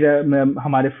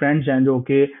 हमारे फ्रेंड्स हैं जो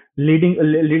कि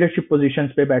लीडरशिप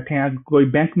पोजीशंस पे बैठे हैं, कोई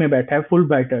बैंक में बैठा है, फुल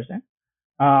ब्राइटर्स हैं।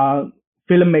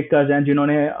 फिल्म मेकर्स हैं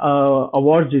जिन्होंने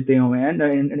अवार्ड जीते हुए हैं,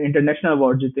 इंटरनेशनल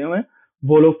अवार्ड जीते हुए हैं,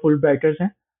 वो लोग फुल ब्राइटर्स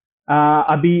हैं।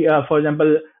 अभी फॉर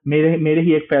एग्जांपल मेरे मेरे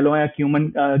ही एक फेलो हैं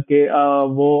क्यूमन के,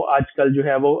 वो आजकल जो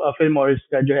है वो फिल्म और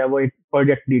का जो है वो एक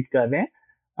प्रोजेक्ट लीड कर रहे हैं,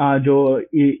 जो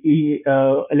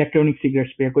इलेक्ट्रॉनिक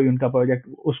सिगरेट्स पे कोई उनका प्रोजेक्ट,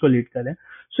 उसको लीड कर रहे हैं।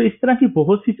 सो इस तरह की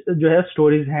बहुत सी जो है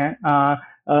स्टोरीज हैं।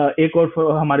 एक और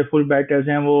हमारे फुल ब्राइटर्स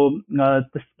हैं, वो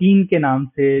तस्कीन के नाम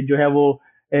से जो है वो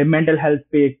मेंटल हेल्थ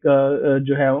पे एक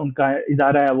जो है उनका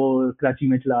इदारा है, वो कराची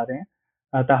में चला रहे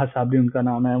हैं। ताहा साबरी उनका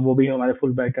नाम है, वो भी हमारे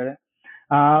फुल ब्राइटर है।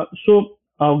 सो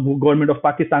गवर्नमेंट ऑफ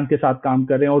पाकिस्तान के साथ काम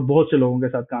कर रहे हैं और बहुत से लोगों के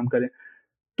साथ काम कर रहे हैं।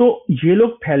 तो ये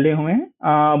लोग फैले हुए हैं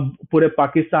पूरे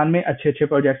पाकिस्तान में, अच्छे अच्छे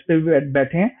प्रोजेक्ट्स पे भी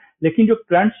बैठे हैं। लेकिन जो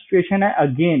करंट सिचुएशन है,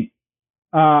 अगेन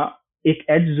एक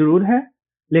एज जरूर है,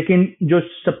 लेकिन जो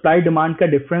सप्लाई डिमांड का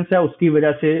डिफरेंस है उसकी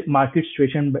वजह से मार्केट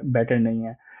सिचुएशन बेटर नहीं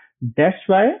है। दैट्स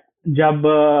वाई जब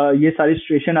ये सारी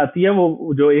सिचुएशन आती है,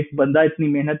 वो जो एक बंदा इतनी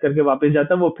मेहनत करके वापस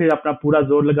जाता है, वो फिर अपना पूरा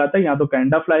जोर लगाता है, या तो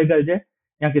कनाडा फ्लाई कर जाए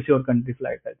या किसी और कंट्री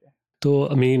फ्लाई कर जाए। तो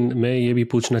मैं ये भी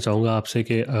पूछना चाहूँगा आपसे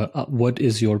कि what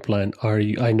is your plan?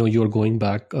 I know you are going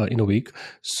back in a week,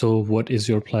 so what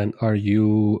is your plan? Are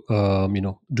you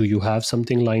do you have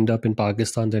something lined up in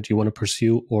Pakistan that you want to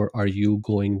pursue, or are you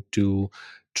going to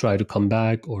try to come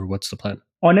back, or what's the plan?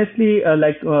 Honestly,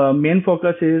 main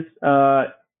focus is,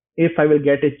 if I will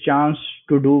get a chance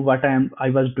to do what I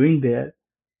was doing there,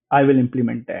 I will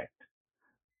implement that.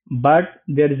 But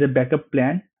there is a backup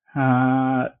plan.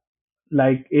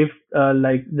 Like if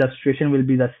like the situation will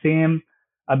be the same,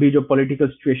 अभी जो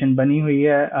political situation बनी हुई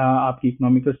है, आपकी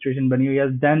economical situation बनी हुई है,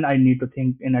 then I need to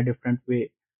think in a different way.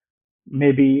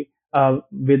 Maybe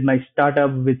with my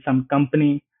startup, with some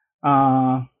company,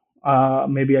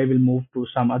 maybe I will move to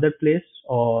some other place,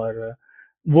 और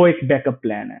वो एक बैकअप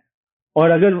प्लान है। और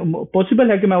अगर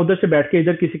पॉसिबल है कि मैं उधर से बैठ के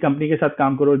इधर किसी कंपनी के साथ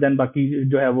काम करूँ, देन बाकी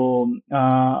जो है वो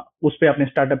उस पे अपने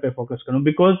स्टार्टअप पे फोकस करूँ,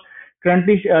 बिकॉज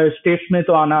करंटली स्टेट्स में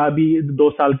तो आना अभी 2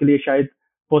 साल के लिए शायद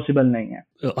पॉसिबल नहीं है।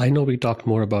 I know we talked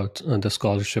more about the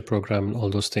scholarship program and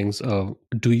all those things.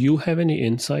 Do you have any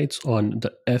insights on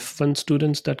the F1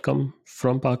 students that come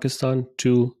from Pakistan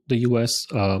to the US?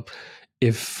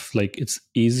 If like it's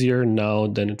easier now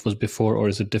than it was before, or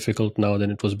is it difficult now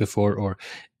than it was before, or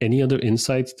any other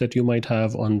insights that you might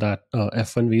have on that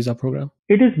F1 visa program?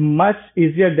 It is much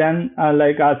easier than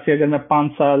like आज से अगर मैं 5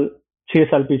 साल 6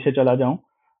 साल पीछे चला जाऊं,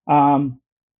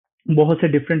 बहुत से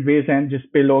डिफरेंट वेज हैं जिस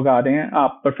पे लोग आ रहे हैं।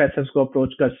 आप प्रोफेसर्स को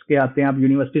अप्रोच करके आते हैं, आप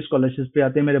यूनिवर्सिटी स्कॉलरशिप पे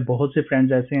आते हैं। मेरे बहुत से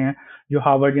फ्रेंड्स ऐसे हैं जो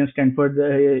हार्वर्ड या स्टैनफोर्ड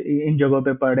इन जगहों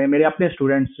पे पढ़ रहे हैं। मेरे अपने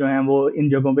स्टूडेंट्स जो हैं वो इन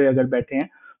जगहों पे अगर बैठे हैं,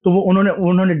 तो वो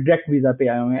उन्होंने डायरेक्ट वीजा पे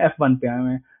आए हुए हैं, F1 पे आए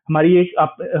हुए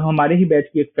हैं। हमारे ही बैच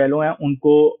की एक फेलो है,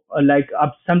 उनको लाइक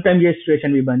अब समटाइम ये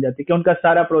सिचुएशन भी बन जाती है कि उनका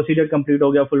सारा प्रोसीजर कंप्लीट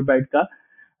हो गया फुल ब्राइट का,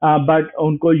 बट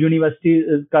उनको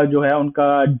यूनिवर्सिटी का जो है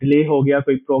उनका डिले हो गया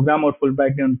कोई प्रोग्राम, और फुल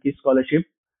ब्राइट ने उनकी स्कॉलरशिप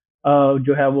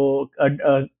जो है वो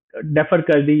डेफर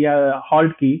कर दी या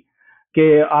हॉल्ट की,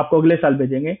 कि आपको अगले साल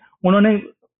भेजेंगे। उन्होंने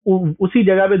उसी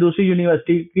जगह पे दूसरी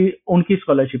यूनिवर्सिटी की उनकी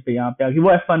स्कॉलरशिप पे यहाँ पे आ गई,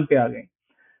 वो F1 पे आ गई।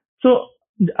 सो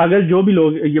अगर जो भी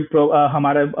लोग ये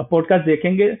हमारा पॉडकास्ट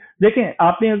देखेंगे, देखें,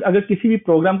 आपने अगर किसी भी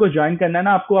प्रोग्राम को ज्वाइन करना है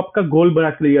ना, आपको आपका गोल बड़ा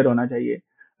क्लियर होना चाहिए।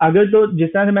 अगर तो जिस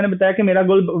तरह से मैंने बताया कि मेरा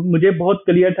गोल मुझे बहुत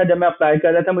क्लियर था, जब मैं अप्लाई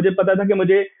कर रहा था मुझे पता था कि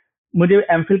मुझे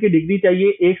एमफिल की डिग्री चाहिए,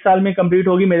 1 साल में कंप्लीट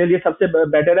होगी, मेरे लिए सबसे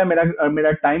बेटर है।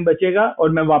 मेरा टाइम बचेगा और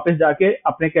मैं वापस जाके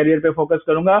अपने करियर पे फोकस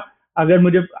करूंगा।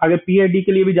 अगर पीएचडी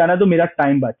के लिए भी जाना तो मेरा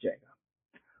टाइम बच जाएगा।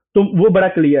 तो वो बड़ा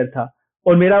क्लियर था।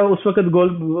 और मेरा उस वक्त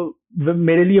गोल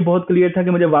मेरे लिए बहुत क्लियर था कि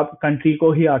मुझे कंट्री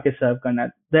को ही आके सर्व करना है।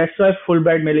 दैट्स वाई फुल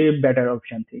ब्राइट मेरे लिए बेटर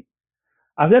ऑप्शन थी।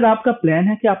 अगर आपका प्लान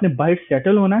है कि आपने बाइट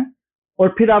सेटल होना है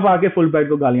और फिर आप आके फुल ब्राइट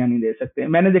को गालियां नहीं दे सकते,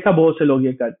 मैंने देखा बहुत से लोग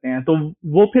ये करते हैं, तो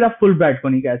वो फिर आप फुल ब्राइट को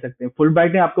नहीं कह सकते। फुल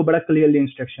ब्राइट ने आपको बड़ा क्लियरली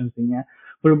इंस्ट्रक्शंस दी हैं,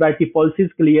 फुल ब्राइट की पॉलिसीज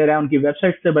क्लियर है, उनकी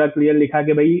वेबसाइट से बड़ा क्लियर लिखा है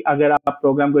कि भाई अगर आप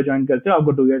प्रोग्राम को ज्वाइन करते हो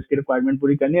आपको 2 इयर्स की रिक्वायरमेंट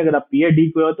पूरी करनी है। अगर आप पीएचडी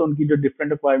पे हो तो उनकी जो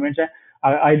डिफरेंट रिक्वायरमेंट्स है,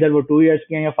 आइदर वो 2 इयर्स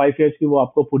की है या 5 इयर्स की, वो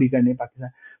आपको पूरी करनी है पाकिस्तान।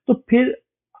 तो फिर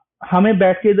हमें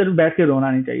बैठ के इधर बैठ के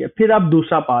रोना नहीं चाहिए। फिर आप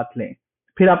दूसरा पाथ लें,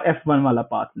 फिर आप F1 वाला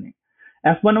पाथ लें।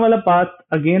 F1 वाला पाथ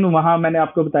अगेन, वहां मैंने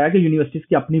आपको बताया कि यूनिवर्सिटीज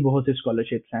की अपनी बहुत सी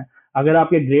स्कॉलरशिप्स हैं। अगर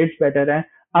आपके ग्रेड्स बेटर हैं,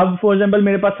 अब फॉर एग्जाम्पल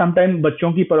मेरे पास समटाइम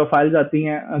बच्चों की प्रोफाइल्स आती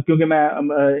हैं, क्योंकि मैं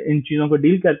इन चीजों को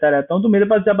डील करता रहता हूँ, तो मेरे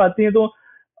पास जब आती है तो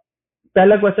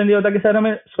पहला क्वेश्चन ये होता है कि सर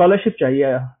हमें स्कॉलरशिप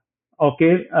चाहिए।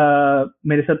 ओके,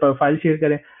 मेरे साथ प्रोफाइल शेयर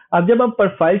करें। अब जब आप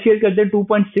प्रोफाइल शेयर करते हैं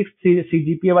 2.6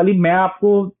 सीजीपीए वाली, मैं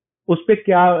आपको उस पर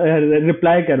क्या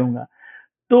रिप्लाई करूंगा?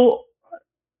 तो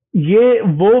ये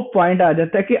वो पॉइंट आ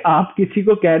जाता है कि आप किसी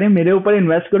को कह रहे हैं मेरे ऊपर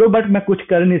इन्वेस्ट करो, बट मैं कुछ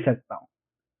कर नहीं सकता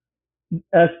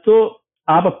हूँ। तो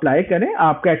आप अप्लाई करें,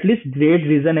 आपका एटलीस्ट ग्रेड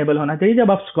रीजनेबल होना चाहिए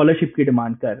जब आप स्कॉलरशिप की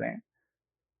डिमांड कर रहे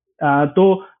हैं।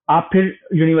 तो आप फिर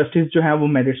यूनिवर्सिटीज जो है वो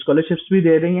मेरिट स्कॉलरशिप्स भी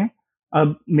दे रही हैं।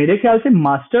 अब मेरे ख्याल से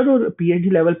मास्टर और पीएचडी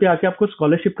लेवल पे आके आपको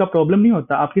स्कॉलरशिप का प्रॉब्लम नहीं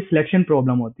होता, आपकी सिलेक्शन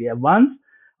प्रॉब्लम होती है। वंस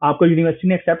आपको यूनिवर्सिटी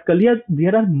ने एक्सेप्ट कर लिया,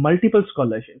 देयर आर मल्टीपल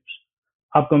स्कॉलरशिप्स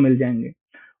आपको मिल जाएंगे।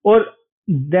 और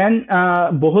देन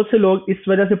बहुत से लोग इस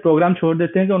वजह से प्रोग्राम छोड़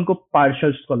देते हैं कि उनको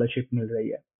पार्शियल स्कॉलरशिप मिल रही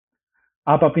है।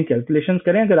 आप अपनी कैलकुलेशन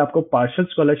करें, अगर आपको पार्शियल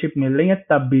स्कॉलरशिप मिल रही है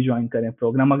तब भी ज्वाइन करें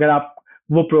प्रोग्राम, अगर आप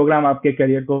वो प्रोग्राम आपके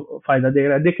करियर को फायदा दे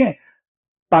रहा है। देखें,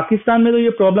 पाकिस्तान में तो ये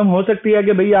प्रॉब्लम हो सकती है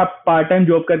कि भाई आप पार्ट टाइम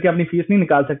जॉब करके अपनी फीस नहीं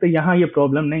निकाल सकते, यहाँ ये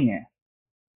प्रॉब्लम नहीं है।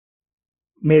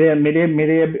 मेरे मेरे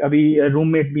मेरे अभी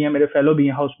रूममेट भी हैं, मेरे फेलो भी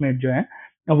हैं, हाउसमेट जो हैं,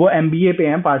 वो एमबीए पे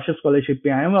हैं, पार्शियल स्कॉलरशिप पे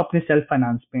आए हैं, वो अपने सेल्फ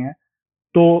फाइनेंस पे हैं।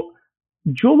 तो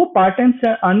जो वो पार्ट टाइम से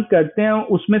अर्न करते हैं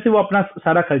उसमें से वो अपना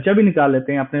सारा खर्चा भी निकाल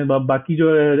लेते हैं, अपने बाकी जो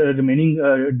रिमेनिंग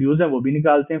ड्यूज है वो भी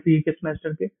निकालते हैं फी के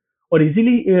सेमेस्टर के, और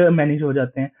इजीली मैनेज हो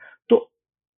जाते हैं। तो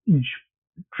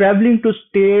ट्रेवलिंग टू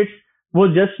स्टेट्स, वो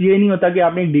जस्ट ये नहीं होता कि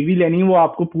आपने एक डिग्री लेनी है, वो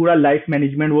आपको पूरा लाइफ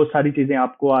मैनेजमेंट, वो सारी चीजें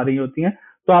आपको आ रही होती हैं।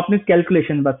 तो आपने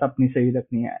कैलकुलेशन बस अपनी सही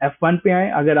रखनी है। F1 पे आए,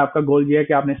 अगर आपका गोल ये है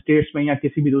कि आपने स्टेट्स में या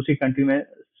किसी भी दूसरी कंट्री में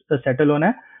सेटल होना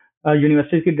है,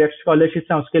 यूनिवर्सिटी की डायरेक्ट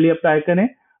स्कॉलरशिप है उसके लिए अप्लाई करें।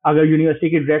 अगर यूनिवर्सिटी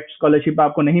की डायरेक्ट स्कॉलरशिप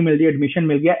आपको नहीं मिल रही, एडमिशन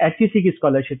मिल गया, एचईसी की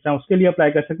स्कॉलरशिप है उसके लिए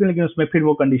अप्लाई कर सकते हैं, लेकिन उसमें फिर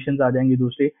वो कंडीशन आ जाएंगी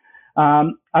दूसरी।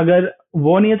 अगर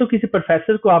वो नहीं है तो किसी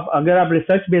प्रोफेसर को, आप अगर आप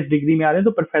रिसर्च बेस्ड डिग्री में आ रहे हैं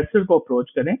तो प्रोफेसर को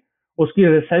अप्रोच करें, उसकी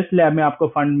रिसर्च लैब में आपको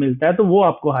फंड मिलता है तो वो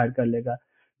आपको हायर कर लेगा।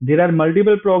 देर आर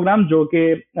मल्टीपल प्रोग्राम जो कि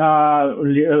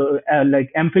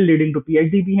like MPhil leading to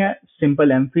PhD भी है,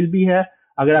 सिंपल एमफिल भी है।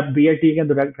 अगर आप बीएचडी के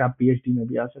तो डायरेक्ट आप पीएचडी में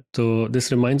भी आ सकते So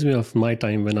this reminds me of my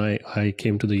time when I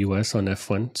came to the US on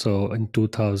F1, so in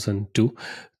 2002.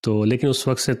 तो लेकिन उस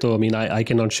वक्त से तो I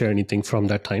cannot share anything from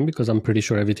that time because I'm pretty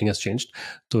sure everything has changed.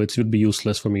 So it would be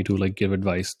useless for me to like give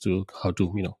advice to how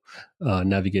to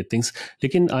navigate things.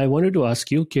 लेकिन I wanted to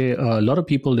ask you कि a lot of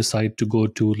people decide to go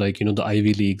to like the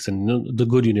Ivy Leagues and the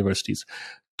good universities.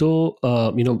 So,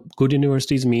 good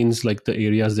universities means like the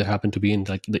areas they happen to be in,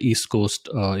 like the East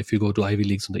Coast. If you go to Ivy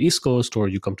Leagues on the East Coast, or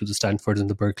you come to the Stanfords and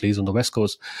the Berkeleys on the West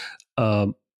Coast,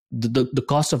 um, the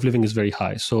cost of living is very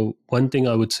high. So one thing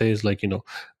I would say is like,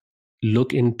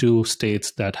 look into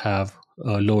states that have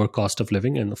a lower cost of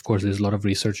living, and of course there's a lot of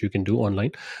research you can do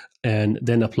online, and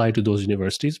then apply to those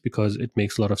universities because it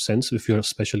makes a lot of sense if you're,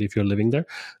 especially if you're living there,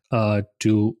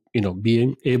 to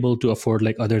being able to afford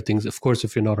like other things. Of course,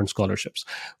 if you're not on scholarships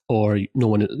or no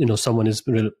one, someone is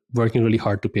working really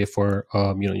hard to pay for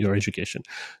your education,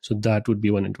 so that would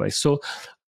be one advice. So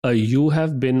you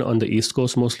have been on the East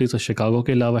Coast mostly, so Chicago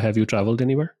ke alawa, have you traveled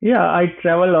anywhere? Yeah, I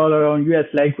travel all around US.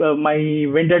 Like my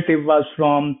winter trip was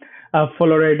from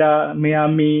Florida,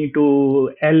 Miami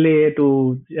to LA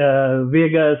to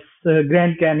Vegas,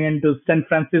 Grand Canyon to San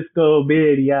Francisco Bay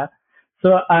Area.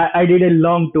 So I did a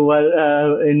long tour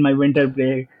in my winter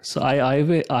break. So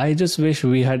I just wish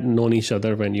we had known each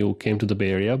other when you came to the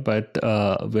Bay Area. But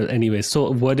well, anyway,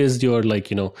 so what is your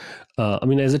like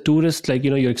as a tourist, like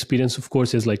your experience, of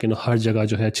course, is like हर जगह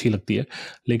जो है अच्छी लगती है.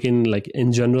 लेकिन like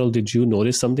in general, did you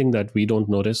notice something that we don't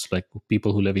notice, like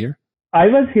people who live here? I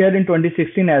was here in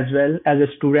 2016 as well as a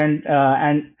student,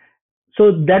 and so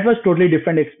that was totally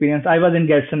different experience. I was in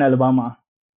Gadsden, Alabama,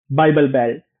 Bible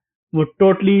Belt. वो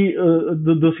totally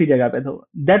दूसरी जगह पे था।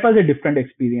 That was a different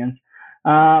experience.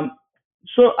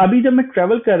 सो अभी जब मैं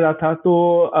travel कर रहा था तो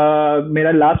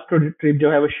मेरा लास्ट ट्रिप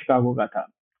जो है वो शिकागो का था।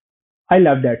 I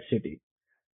love that city.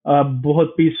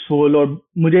 बहुत पीसफुल, और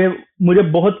मुझे मुझे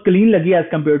बहुत क्लीन लगी एज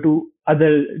कम्पेयर टू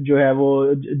अदर जो है वो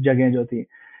जगह जो थी।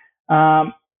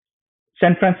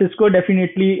 सैन फ्रांसिस्को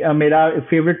डेफिनेटली मेरा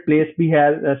फेवरेट प्लेस भी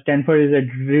है। Stanford is a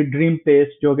dream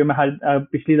place जो कि मैं हर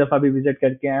पिछली दफा भी विजिट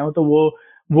करके आया हूँ, तो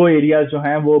वो एरियाज जो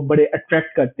हैं वो बड़े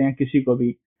अट्रैक्ट करते हैं किसी को भी,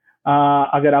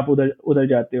 अगर आप उधर उधर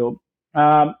जाते हो।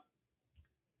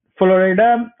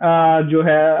 फ्लोरिडा जो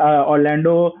है,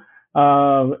 ऑर्लैंडो,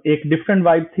 एक डिफरेंट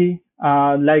वाइब थी।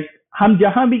 लाइक हम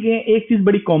जहां भी गए एक चीज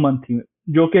बड़ी कॉमन थी,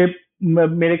 जो कि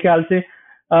मेरे ख्याल से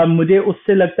मुझे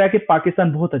उससे लगता है कि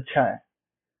पाकिस्तान बहुत अच्छा है।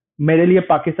 मेरे लिए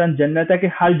पाकिस्तान जन्नत है कि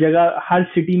हर जगह हर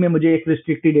सिटी में मुझे एक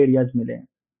रिस्ट्रिक्टेड एरियाज मिले हैं।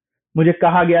 मुझे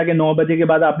कहा गया कि 9 बजे के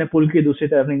बाद आपने पुल की दूसरी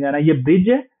तरफ नहीं जाना, ये ब्रिज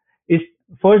है। इस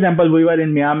for example we were in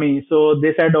Miami, so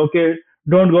they said okay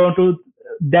don't go to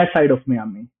that side of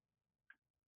Miami,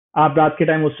 आप रात के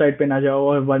टाइम उस साइड पे ना जाओ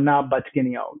और वरना आप बच के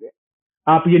नहीं आओगे।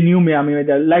 आप ये न्यू मियामी में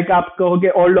जाओ, लाइक आप कहोगे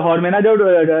ओल्ड लाहौर में ना जाओ,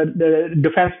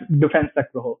 डिफेंस डिफेंस तक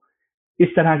रहो।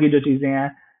 इस तरह की जो चीजें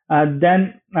हैं। Then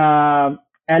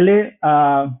LA,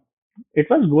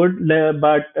 it was good,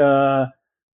 but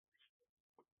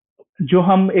जो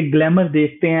हम एक ग्लैमर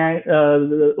देखते हैं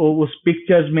उस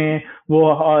पिक्चर्स में, वो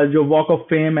जो वॉक ऑफ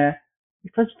फेम है,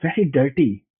 इट वाज वेरी डर्टी।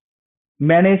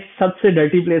 मैंने सबसे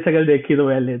डर्टी प्लेस अगर देखी तो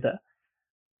एलए था।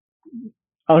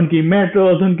 और उनकी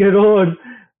मेट्रोस, उनके road,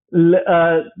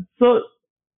 so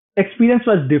experience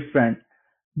was different.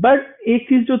 But एक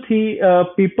चीज जो थी,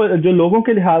 पीपल जो लोगों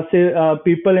के लिहाज से,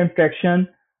 पीपल इंटरेक्शन,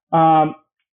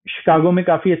 शिकागो में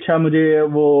काफी अच्छा मुझे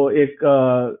वो एक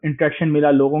इंटरेक्शन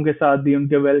मिला लोगों के साथ भी।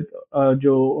 उनके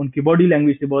जो उनकी बॉडी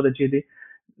लैंग्वेज थी बहुत अच्छी थी।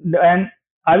 And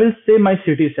I will say my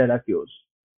city Syracuse,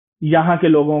 यहाँ के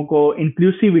लोगों को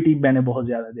इंक्लूसिविटी मैंने बहुत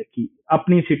ज्यादा देखी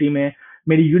अपनी सिटी में।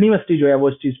 मेरी यूनिवर्सिटी जो है वो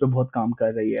इस चीज पे बहुत काम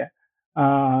कर रही है।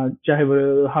 चाहे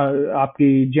वो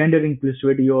आपकी जेंडर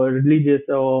इंक्लूसिविटी हो, रिलीजियस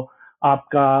हो,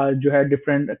 आपका जो है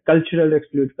डिफरेंट कल्चरल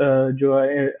जो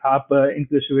है आप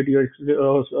इंक्लूसिविटी और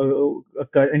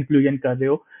इंक्लूजन कर रहे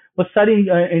हो, वो सारी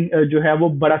जो है वो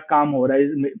बड़ा काम हो रहा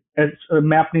है।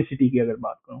 मैं अपनी सिटी की अगर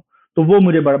बात करूँ तो वो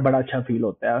मुझे बड़ा बड़ा अच्छा फील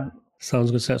होता है।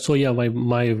 Sounds good. So yeah,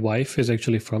 my wife is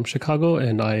actually from Chicago,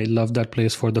 and I love that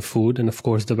place for the food and of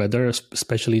course the weather,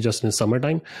 especially just in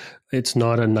summertime. It's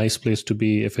not a nice place to be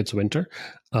if it's winter.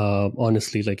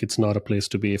 Honestly, like it's not a place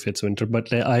to be if it's winter.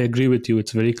 But I agree with you.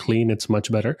 It's very clean. It's much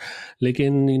better.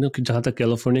 लेकिन जहाँ तक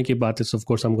California की बात is, of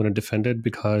course I'm going to defend it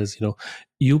because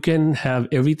you can have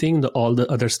everything that all the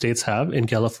other states have in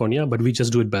California, but we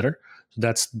just do it better.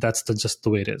 That's just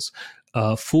the way it is.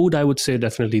 Food, I would say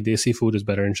definitely Desi food is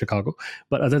better in Chicago.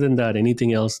 But other than that,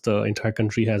 anything else the entire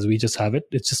country has, we just have it.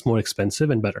 It's just more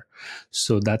expensive and better.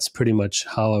 So that's pretty much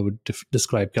how I would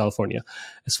describe California.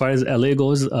 As far as LA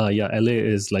goes, yeah, LA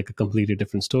is like a completely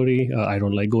different story. I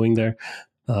don't like going there.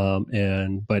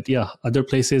 But yeah, other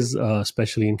places,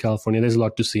 especially in California, there's a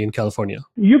lot to see in California.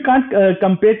 You can't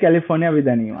compare California with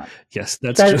anyone. Yes,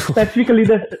 that's true.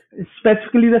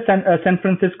 Specifically the San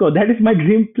Francisco. That is my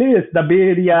dream place, the Bay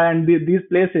Area and these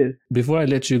places. Before I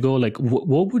let you go, like,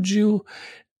 what would you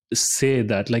say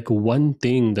that, like, one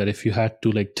thing that if you had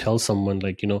to like tell someone,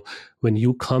 like, when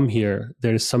you come here,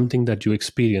 there is something that you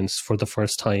experience for the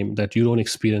first time that you don't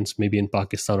experience maybe in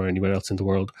Pakistan or anywhere else in the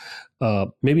world,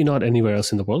 maybe not anywhere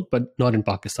else in the world, but not in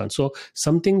Pakistan. So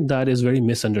something that is very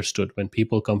misunderstood when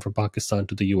people come from Pakistan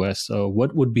to the US,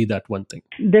 what would be that one thing?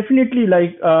 Definitely,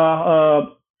 like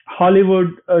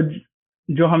Hollywood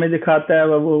जो हमें दिखाता है,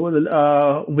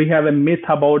 we have a myth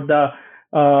about the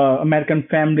American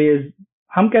families.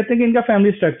 हम कहते हैं कि इनका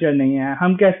family structure नहीं है।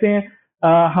 हम कहते हैं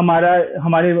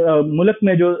हमारे मुल्क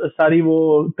में जो सारी वो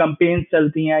कैंपेन्स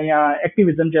चलती हैं या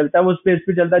एक्टिविज्म चलता है, वो स्पेस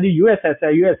पे चलता है जी, यूएसएस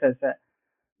है, यूएसएस है।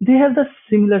 They have the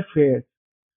similar fair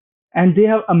and they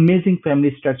have amazing family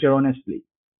structure honestly.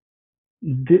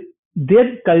 their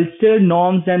culture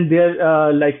norms and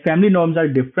their like family norms are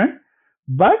different,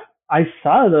 but I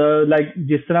saw like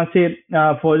जिस तरह से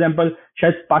फॉर एग्जांपल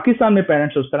शायद पाकिस्तान में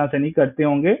पेरेंट्स उस तरह से नहीं करते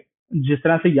होंगे जिस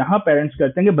तरह से यहाँ पेरेंट्स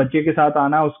करते हैं कि बच्चे के साथ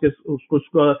आना,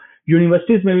 उसको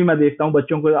यूनिवर्सिटीज में भी मैं देखता हूँ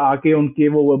बच्चों को आके उनके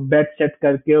वो बेड सेट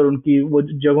करके और उनकी वो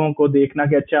जगहों को देखना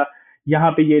कि अच्छा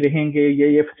यहाँ पे ये रहेंगे,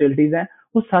 ये फैसिलिटीज हैं,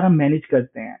 वो सारा मैनेज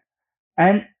करते हैं।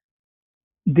 एंड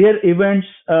देयर इवेंट्स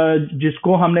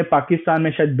जिसको हमने पाकिस्तान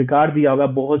में शायद बिगाड़ दिया होगा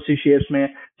बहुत सी शेयर्स में,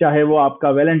 चाहे वो आपका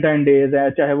वैलेंटाइन डेज है,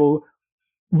 चाहे वो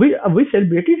we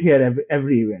celebrated here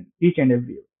every event, each and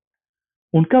every event.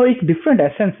 उनका एक डिफरेंट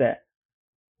एसेंस है।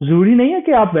 जरूरी नहीं है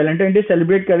कि आप वैलेंटाइन डे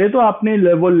सेलिब्रेट करें तो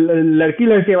आपने वो लड़की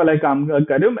लड़के वाला काम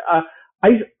कर रहे हो।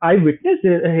 आई विटनेस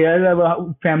हेयर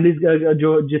फैमिलीज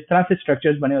जो जिस तरह से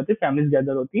स्ट्रक्चर्स बने होते हैं, फैमिलीज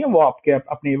गैदर होती हैं, वो आपके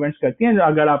अपने इवेंट्स करती हैं।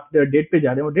 अगर आप डेट पे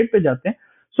जा रहे हैं वो डेट पे जाते हैं।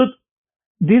 सो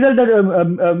these are the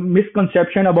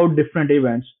misconception about different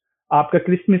events. आपका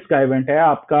क्रिसमस का इवेंट है,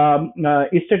 आपका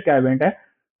ईस्टर का इवेंट है,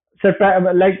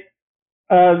 सरप्राइज लाइक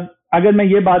अगर मैं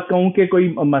ये बात कहूँ कि कोई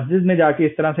मस्जिद में जाके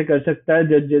इस तरह से कर सकता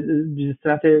है जिस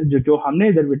तरह से जो हमने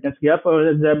इधर विटनेस किया, फॉर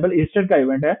एग्जाम्पल ईस्टर का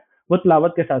इवेंट है, वो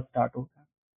तलावत के साथ स्टार्ट होता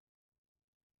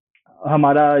है।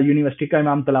 हमारा यूनिवर्सिटी का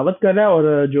इमाम तलावत कर रहा है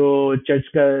और जो चर्च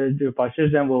का जो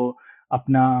पास्टर्स हैं वो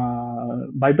अपना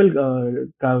बाइबल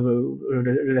का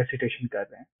रेसिटेशन कर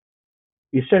रहे हैं।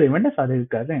 ईस्टर इवेंट है, सारे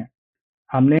कर रहे हैं।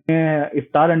 हमने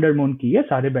इफ्तार अंडर मून की है,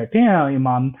 सारे बैठे हैं,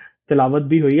 इमाम तिलावत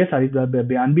भी हुई है, सारी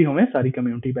बयान भी हुए, सारी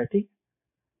कम्युनिटी बैठी।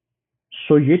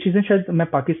 सो ये चीजें शायद मैं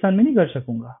पाकिस्तान में नहीं कर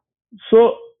सकूंगा। सो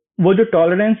वो जो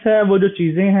टॉलरेंस है, वो जो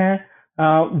चीजें हैं,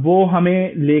 वो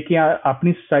हमें लेके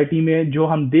अपनी सोसाइटी में जो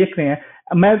हम देख रहे हैं,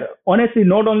 मैं honestly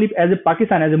not only as a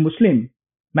Pakistan, as a Muslim,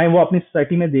 मैं वो अपनी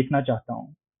सोसाइटी में देखना चाहता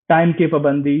हूँ। टाइम की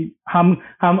पाबंदी, हम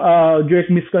जो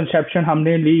एक मिसकंसेप्शन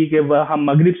हमने ली कि हम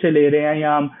मगरिब से ले रहे हैं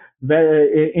या हम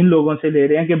इन लोगों से ले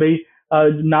रहे हैं कि भाई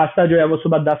नाश्ता जो है वो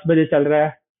सुबह 10 बजे चल रहा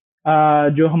है,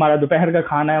 जो हमारा दोपहर का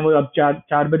खाना है वो अब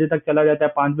 4 बजे तक चला जाता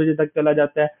है, 5 बजे तक चला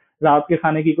जाता है, रात के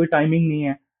खाने की कोई टाइमिंग नहीं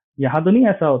है। यहाँ तो नहीं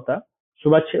ऐसा होता।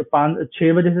 सुबह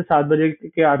 6 बजे से 7 बजे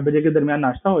के 8 बजे के दरमियान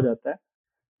नाश्ता हो जाता है,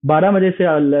 12 बजे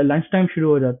से लंच टाइम शुरू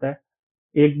हो जाता है,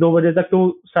 1-2 बजे तक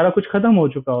तो सारा कुछ खत्म हो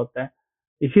चुका होता है।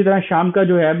 इसी तरह शाम का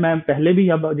जो है, मैं पहले भी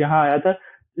अब यहाँ आया था,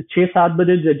 6-7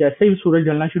 बजे जैसे ही सूरज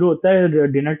ढलना शुरू होता है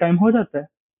डिनर टाइम हो जाता है,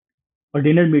 और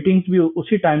डिनर मीटिंग्स भी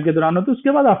उसी टाइम के दौरान होती है।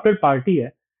 उसके बाद आफ्टर पार्टी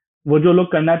है, वो जो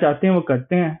लोग करना चाहते हैं वो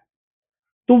करते हैं।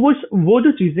 तो वो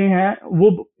जो चीजें हैं,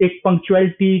 वो एक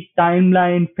पंक्चुअलिटी,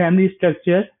 टाइमलाइन, फैमिली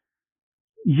स्ट्रक्चर,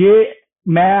 ये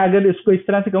मैं अगर इसको इस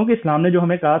तरह से कहूँ कि इस्लाम ने जो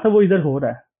हमें कहा था वो इधर हो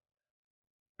रहा है,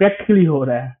 प्रैक्टिकली हो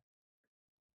रहा है।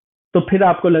 तो फिर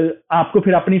आपको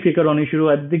फिर अपनी फिक्र होनी शुरू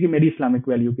हो जाती है कि मेरी इस्लामिक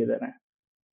वैल्यू किधर है।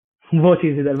 वो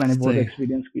चीज इधर मैंने बहुत सही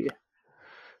एक्सपीरियंस की है।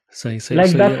 सही सही। लाइक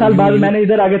सो 10 साल यू बाद यू मैंने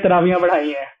इधर आके तरावियां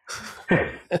बढ़ाई हैं।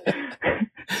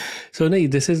 So no,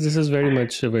 this is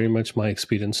very much my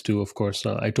experience too. Of course,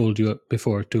 I told you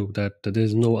before too that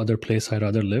there's no other place I'd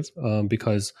rather live,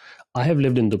 because I have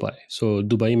lived in Dubai. So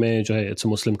Dubai में जो है, it's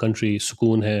a Muslim country,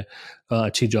 सुकून है,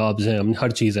 अच्छी jobs हैं,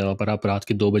 हर चीज़ है वहाँ पर। आप रात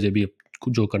के 2 बजे भी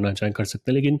जो करना चाहें कर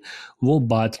सकते हैं, लेकिन वो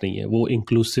बात नहीं है। वो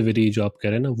इंक्लूसिविटी जो आप कह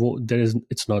रहे हैं ना, वो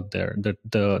it's not there.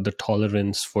 The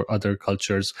tolerance for other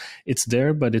cultures, it's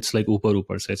there, but it's like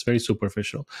ऊपर से, it's very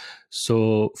superficial. So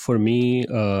for me,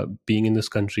 being in this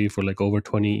country for like over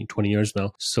 20 years now,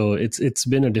 so it's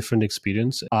been a different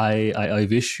experience. I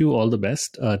wish you all the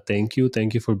best. Thank you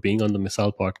for being on the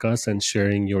Misal podcast and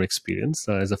sharing your experience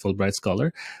as a Fulbright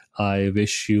scholar. I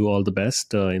wish you all the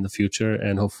best in the future,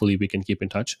 and hopefully we can keep in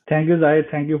touch. Thank you, Zahid.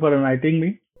 Thank you for inviting me.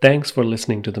 Thanks for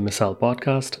listening to the Misal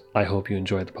podcast. I hope you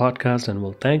enjoyed the podcast and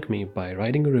will thank me by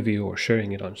writing a review or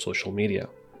sharing it on social media.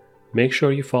 Make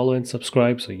sure you follow and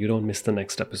subscribe so you don't miss the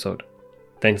next episode.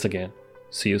 Thanks again.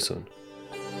 See you soon.